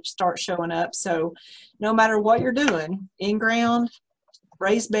are going to start showing up. So no matter what you're doing, in ground,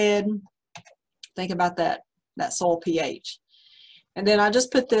 raised bed, think about that soil pH. And then I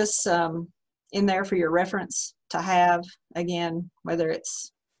just put this in there for your reference to have, again, whether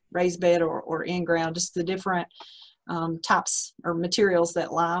it's raised bed or in ground, just the different types or materials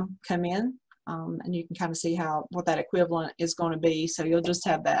that lime come in. And you can kind of see what that equivalent is going to be. So you'll just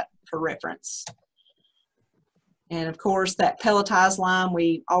have that for reference. And of course, that pelletized lime,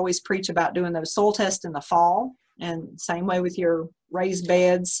 we always preach about doing those soil tests in the fall. And same way with your raised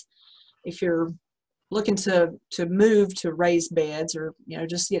beds. If you're looking to move to raised beds, or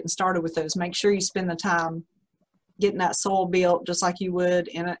just getting started with those, make sure you spend the time getting that soil built just like you would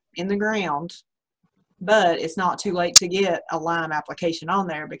in the ground. But it's not too late to get a lime application on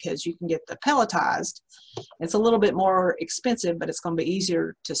there, because you can get the pelletized. It's a little bit more expensive, but it's going to be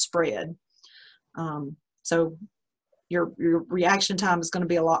easier to spread. So your reaction time is going to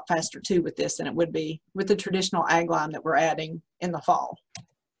be a lot faster too with this than it would be with the traditional ag lime that we're adding in the fall.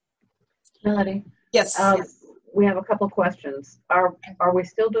 Melody? Yes. We have a couple questions. Are we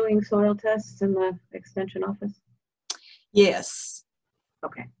still doing soil tests in the extension office? Yes.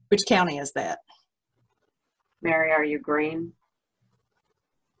 Okay. Which county is that? Mary, are you Greene?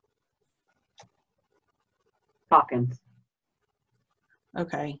 Hawkins.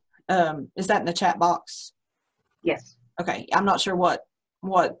 Okay. Is that in the chat box? Yes. Okay. I'm not sure what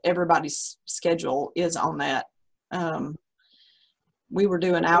everybody's schedule is on that. We were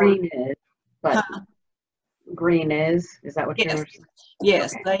doing our Greene is, but Greene is that what yes. you're?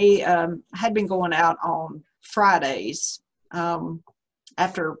 Yes, okay. They had been going out on Fridays.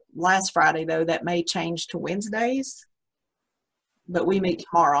 After last Friday, though, that may change to Wednesdays. But we meet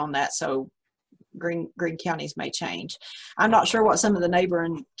tomorrow on that, so Greene counties may change. I'm not sure what some of the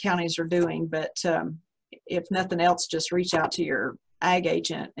neighboring counties are doing, but if nothing else, just reach out to your ag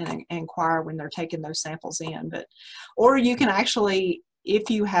agent and inquire when they're taking those samples in. Or you can actually, if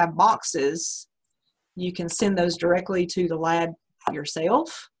you have boxes, you can send those directly to the lab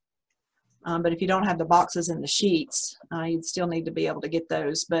yourself. But if you don't have the boxes and the sheets, you'd still need to be able to get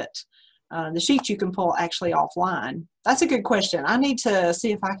those. But the sheets you can pull actually offline. That's a good question. I need to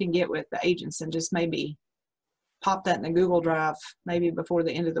see if I can get with the agents and just maybe pop that in the Google Drive maybe before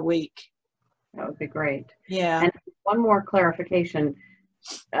the end of the week. That would be great. Yeah. And one more clarification.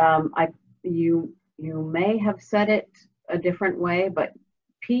 You may have said it a different way, but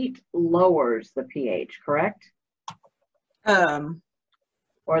peat lowers the pH, correct?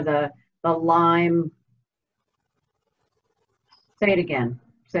 Or the lime. Say it again.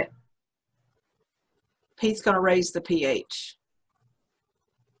 Peat's going to raise the pH.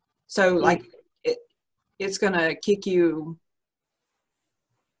 So like it's going to kick you.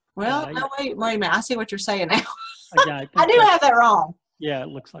 Well, no, wait a minute. I see what you're saying now. Yeah, I do have that wrong. Yeah, it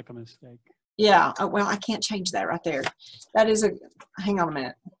looks like a mistake. Yeah. Oh, well, I can't change that right there. That is hang on a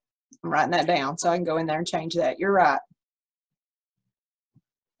minute. I'm writing that down so I can go in there and change that. You're right.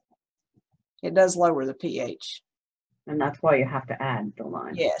 It does lower the pH. And that's why you have to add the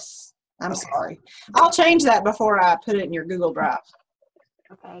lime. Yes. I'm sorry. I'll change that before I put it in your Google Drive.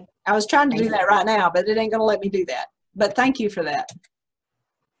 Okay. I was trying to do that right now, but it ain't going to let me do that. But thank you for that.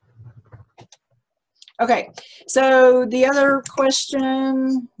 Okay. So the other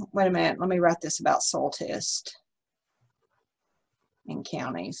question, wait a minute. Let me write this about soil test in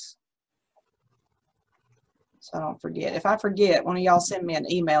counties, so I don't forget. If I forget, one of y'all send me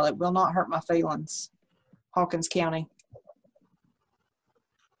an email. It will not hurt my feelings. Hawkins County.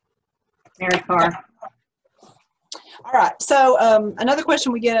 Mary Carr. All right. So another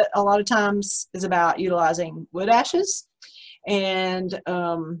question we get a lot of times is about utilizing wood ashes. And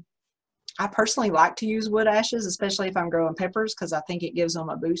I personally like to use wood ashes, especially if I'm growing peppers, because I think it gives them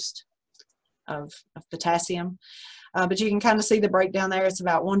a boost of potassium. But you can kind of see the breakdown there. It's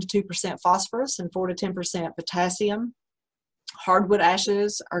about 1 to 2% phosphorus and 4 to 10% potassium. Hardwood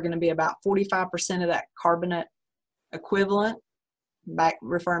ashes are going to be about 45% of that carbonate equivalent,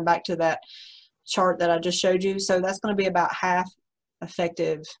 referring back to that chart that I just showed you. So that's going to be about half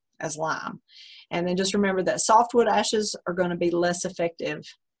effective as lime. And then just remember that softwood ashes are going to be less effective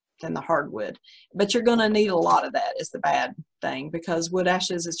than the hardwood. But you're going to need a lot of that is the bad thing, because wood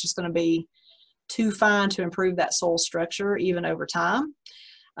ashes is just going to be too fine to improve that soil structure even over time.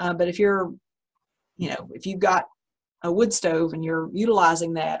 But if you're, if you've got a wood stove and you're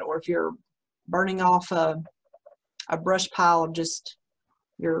utilizing that, or if you're burning off a brush pile of just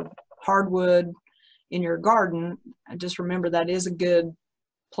your hardwood in your garden, just remember that is a good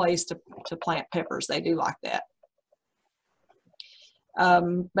place to plant peppers. They do like that.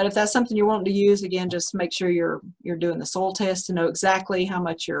 But if that's something you're wanting to use, again, just make sure you're doing the soil test to know exactly how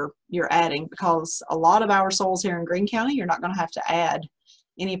much you're adding, because a lot of our soils here in Greene County, you're not going to have to add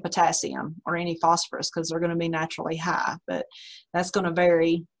any potassium or any phosphorus because they're going to be naturally high. But that's going to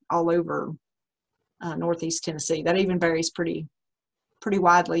vary all over Northeast Tennessee. That even varies pretty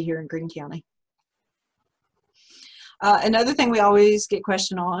widely here in Greene County. Another thing we always get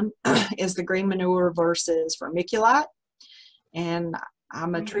questioned on is the green manure versus vermiculite. And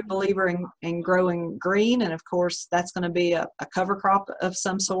I'm a true believer in growing green, and of course that's going to be a cover crop of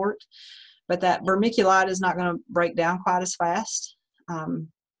some sort. But that vermiculite is not going to break down quite as fast.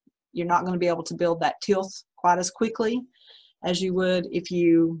 You're not going to be able to build that tilth quite as quickly as you would if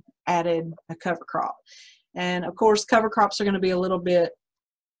you added a cover crop. And of course, cover crops are going to be a little bit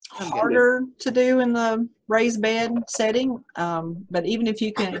harder to do in the raised bed setting. But even if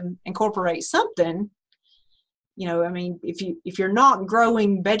you can incorporate something, you know, I mean, if you're not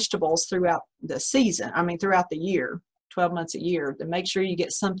growing vegetables throughout the season, I mean, throughout the year, 12 months a year, then make sure you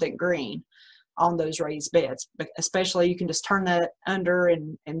get something green on those raised beds. But especially, you can just turn that under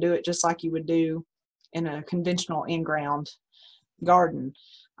and do it just like you would do in a conventional in-ground garden.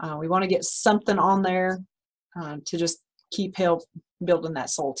 We want to get something on there to just keep help building that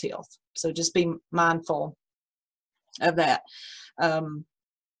soil tilth. So just be mindful of that.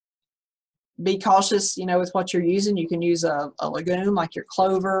 Be cautious, you know, with what you're using. You can use a legume like your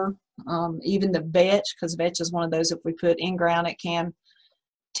clover, even the vetch, because vetch is one of those, if we put in ground, it can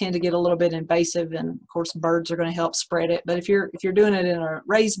tend to get a little bit invasive, and of course birds are going to help spread it. But if you're doing it in a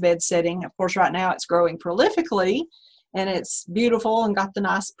raised bed setting, of course right now it's growing prolifically and it's beautiful and got the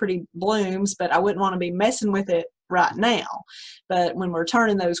nice pretty blooms, but I wouldn't want to be messing with it right now. But when we're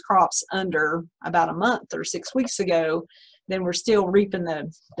turning those crops under about a month or 6 weeks ago, then we're still reaping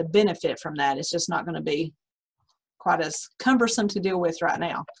the benefit from that. It's just not going to be quite as cumbersome to deal with right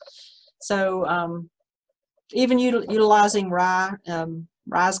now. So even utilizing rye,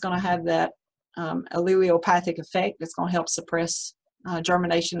 rye is going to have that allelopathic effect. It's going to help suppress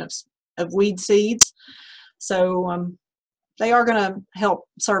germination of weed seeds. So they are going to help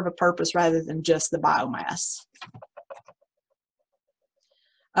serve a purpose rather than just the biomass.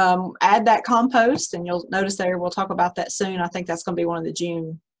 Add that compost, and you'll notice there, we'll talk about that soon. I think that's going to be one of the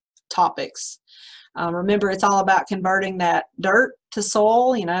June topics. Remember, it's all about converting that dirt to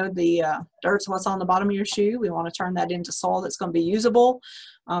soil. You know, the dirt's what's on the bottom of your shoe. We want to turn that into soil that's going to be usable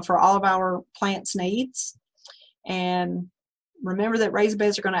for all of our plants' needs. And remember that raised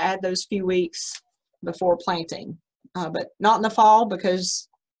beds are going to add those few weeks before planting, but not in the fall, because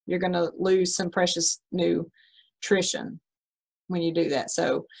you're going to lose some precious nutrition when you do that.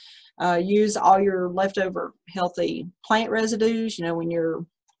 So use all your leftover healthy plant residues. You know, when you're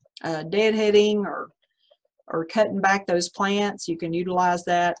deadheading or cutting back those plants, you can utilize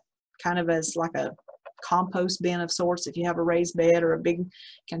that kind of as like a compost bin of sorts if you have a raised bed or a big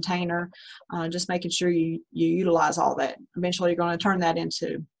container. Just making sure you utilize all that. Eventually you're going to turn that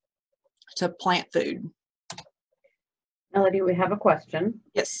into plant food. Melody, we have a question.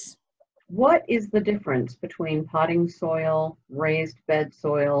 Yes. What is the difference between potting soil, raised bed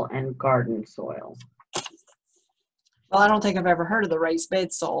soil, and garden soil? Well, I don't think I've ever heard of the raised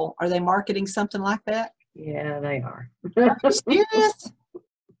bed soil. Are they marketing something like that? Yeah, they are. Are you serious?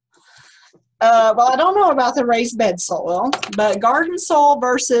 Well, I don't know about the raised bed soil, but garden soil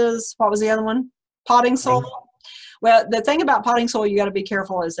versus, what was the other one? Potting soil. Well, the thing about potting soil you got to be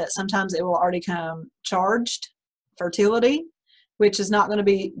careful is that sometimes it will already come charged fertility, which is not going to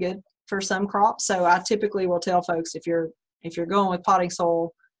be good for some crops. So I typically will tell folks, if you're going with potting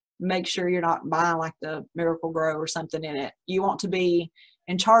soil, make sure you're not buying like the Miracle Grow or something in it. You want to be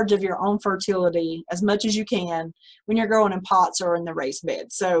in charge of your own fertility as much as you can when you're growing in pots or in the raised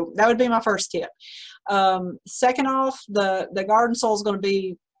bed. So that would be my first tip. Second off, the garden soil is going to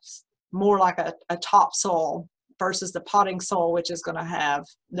be more like a topsoil versus the potting soil, which is going to have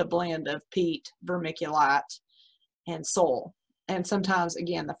the blend of peat, vermiculite, and soil. And sometimes,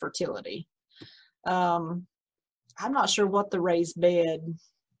 again, the fertility. I'm not sure what the raised bed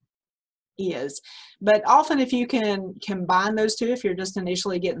is, but often if you can combine those two, if you're just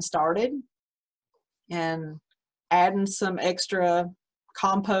initially getting started and adding some extra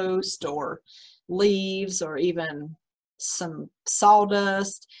compost or leaves or even some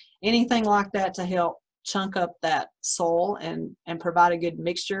sawdust, anything like that to help chunk up that soil and provide a good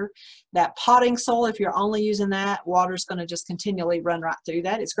mixture. That potting soil, if you're only using that, water's going to just continually run right through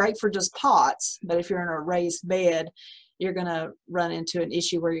that. It's great for just pots, but if you're in a raised bed, you're going to run into an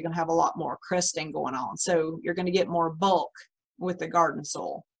issue where you're going to have a lot more crusting going on. So you're going to get more bulk with the garden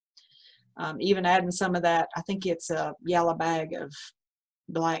soil. Even adding some of that, I think it's a yellow bag of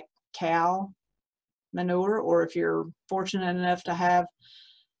black cow manure, or if you're fortunate enough to have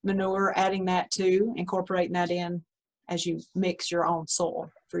manure, adding that too, incorporating that in as you mix your own soil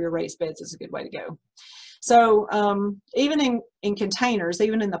for your raised beds is a good way to go. So even in containers,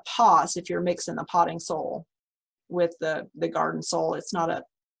 even in the pots, if you're mixing the potting soil with the garden soil, it's not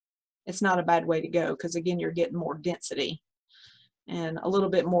it's not a bad way to go, because again, you're getting more density and a little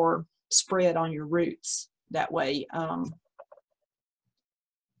bit more spread on your roots that way.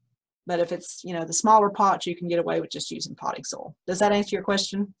 But if it's, you know, the smaller pots, you can get away with just using potting soil. Does that answer your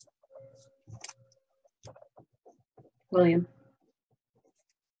question? William?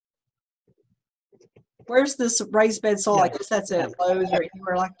 Where's this raised bed soil? I Yeah. guess that's at Lowe's or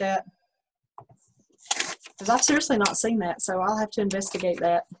anywhere like that. Because I've seriously not seen that, so I'll have to investigate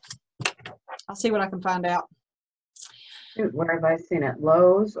that. I'll see what I can find out. Shoot, where have I seen it?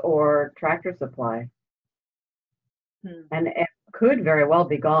 Lowe's or Tractor Supply? And it could very well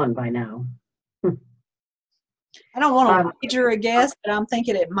be gone by now. I don't want to wager a guess, but I'm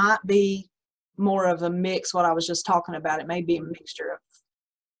thinking it might be more of a mix, what I was just talking about. It may be a mixture of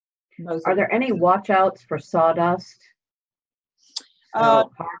both. Are there any watch outs for sawdust?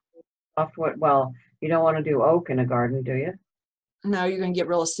 So softwood, well, you don't want to do oak in a garden, do you? No, you're going to get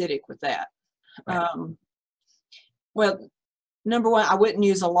real acidic with that. Right. Well, number one, I wouldn't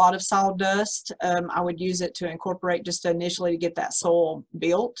use a lot of sawdust. I would use it to incorporate just initially to get that soil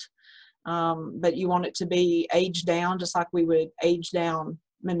built. But you want it to be aged down, just like we would age down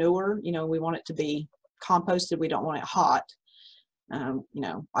manure. You know, we want it to be composted. We don't want it hot. You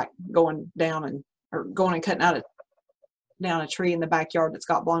know, like going down and cutting out down a tree in the backyard that's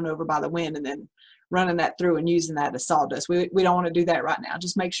got blown over by the wind and then running that through and using that as sawdust. We don't want to do that right now.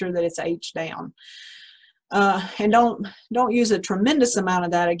 Just make sure that it's aged down. And don't use a tremendous amount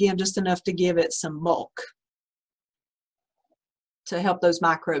of that. Again, just enough to give it some bulk to help those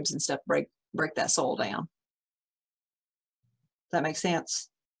microbes and stuff break that soil down. Does that make sense?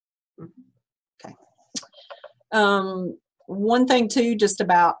 Okay. One thing too, just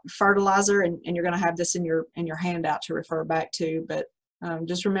about fertilizer, and you're going to have this in your handout to refer back to, but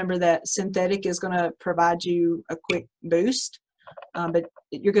just remember that synthetic is going to provide you a quick boost, but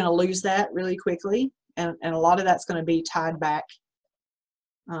you're going to lose that really quickly, and a lot of that's going to be tied back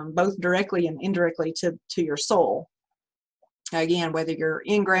both directly and indirectly to your soil. Again, whether you're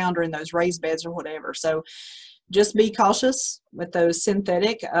in ground or in those raised beds or whatever. So just be cautious with those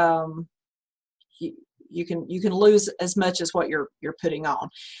synthetic. You can lose as much as what you're putting on,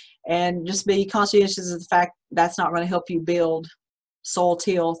 and just be conscientious of the fact that's not going to help you build soil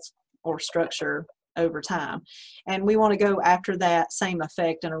tilth or structure over time. And we want to go after that same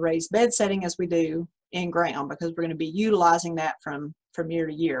effect in a raised bed setting as we do in ground, because we're going to be utilizing that from year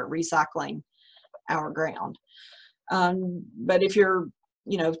to year, recycling our ground. But if you're,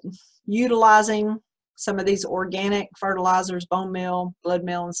 you know, utilizing some of these organic fertilizers, bone meal, blood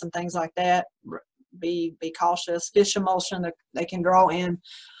meal, and some things like that, be cautious. Fish emulsion, they can draw in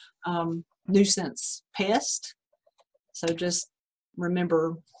nuisance pests. So just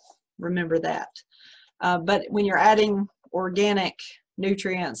remember that. But when you're adding organic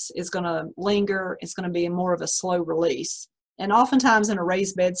nutrients, it's going to linger. It's going to be more of a slow release. And oftentimes in a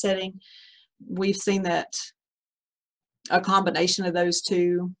raised bed setting, we've seen that a combination of those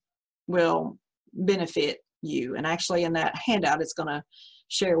two will benefit you. And actually in that handout, it's going to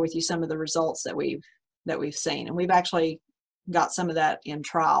share with you some of the results that we've seen. And we've actually got some of that in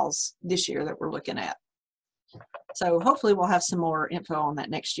trials this year that we're looking at. So hopefully we'll have some more info on that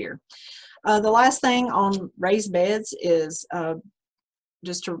next year. The last thing on raised beds is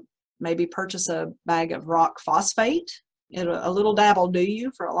just to maybe purchase a bag of rock phosphate. A little dab will do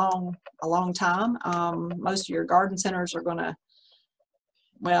you for a long time. Most of your garden centers are going to,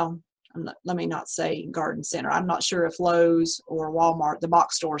 well, let me not say garden center. I'm not sure if Lowe's or Walmart, the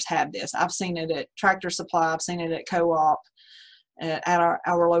box stores, have this. I've seen it at Tractor Supply. I've seen it at Co-op, at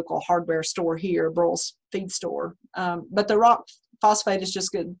our local hardware store here, Burl's Feed Store. But the rock phosphate is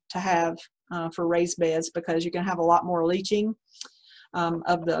just good to have for raised beds, because you can have a lot more leaching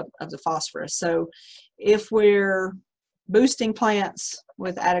of the phosphorus. So if we're boosting plants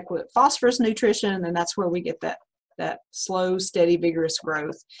with adequate phosphorus nutrition, then that's where we get that slow, steady, vigorous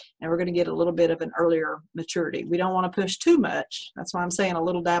growth, and we're going to get a little bit of an earlier maturity. We don't want to push too much. That's why I'm saying a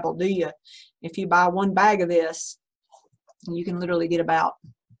little dab will do you. If you buy one bag of this, you can literally get about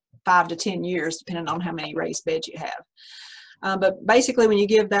 5 to 10 years, depending on how many raised beds you have. But basically, when you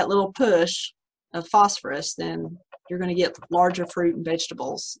give that little push of phosphorus, then you're going to get larger fruit and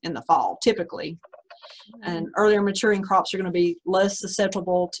vegetables in the fall, typically. And earlier maturing crops are going to be less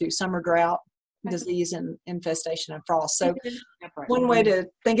susceptible to summer drought, disease, and infestation and frost. So one way to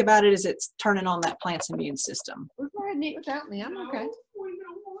think about it is it's turning on that plant's immune system. Go ahead and eat without me. I'm okay.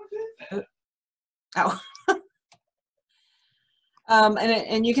 Oh.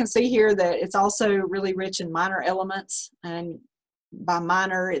 And you can see here that it's also really rich in minor elements, and by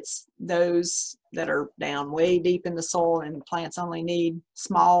minor, it's those that are down way deep in the soil, and plants only need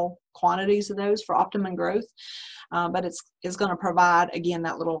small quantities of those for optimum growth. But it's going to provide, again,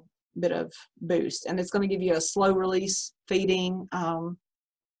 that little bit of boost, and it's going to give you a slow release feeding, and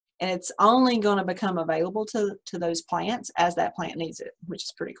it's only going to become available to those plants as that plant needs it, which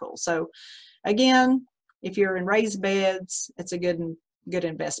is pretty cool. So again, if you're in raised beds, it's a good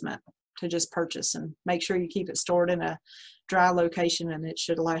investment to just purchase, and make sure you keep it stored in a dry location, and it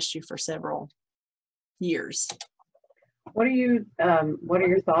should last you for several years. What are your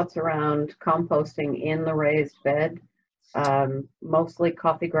thoughts around composting in the raised bed? Mostly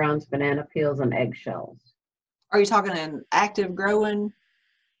coffee grounds, banana peels, and eggshells. Are you talking in active growing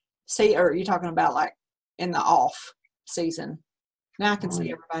or are you talking about like in the off season? Now I can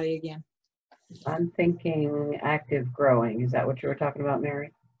see everybody again. I'm thinking active growing. Is that what you were talking about,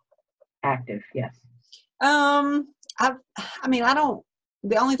 Mary? Active, yes. The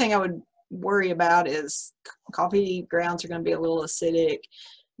only thing I would worry about is coffee grounds are going to be a little acidic.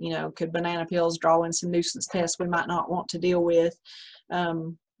 You know, could banana peels draw in some nuisance pests we might not want to deal with?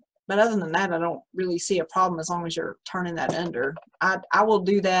 But other than that, I don't really see a problem as long as you're turning that under. I will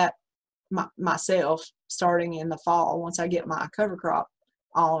do that myself starting in the fall. Once I get my cover crop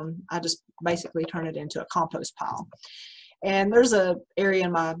on, I just basically turn it into a compost pile. And there's a area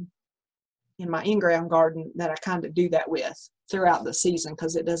in my in-ground garden that I kind of do that with throughout the season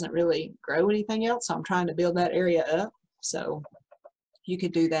because it doesn't really grow anything else. So I'm trying to build that area up. So you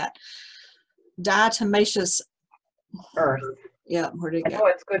could do that. Diatomaceous earth. Yeah, where'd it I go? know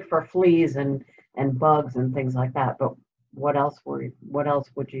it's good for fleas and bugs and things like that, but what else would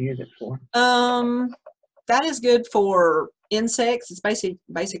you use it for? That is good for insects. It's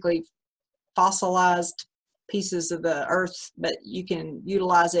basically fossilized pieces of the earth, but you can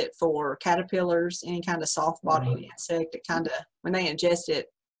utilize it for caterpillars, any kind of soft-bodied insect. It kind of, when they ingest it,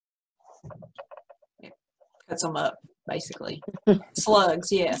 it cuts them up, basically.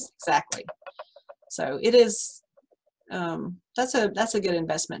 Slugs, yes, exactly. So it is, that's a good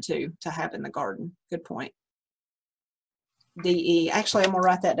investment too, to have in the garden. Good point. DE. Actually, I'm gonna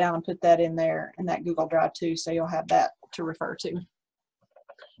write that down and put that in there in that Google Drive too, so you'll have that to refer to.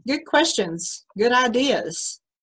 Good questions, good ideas.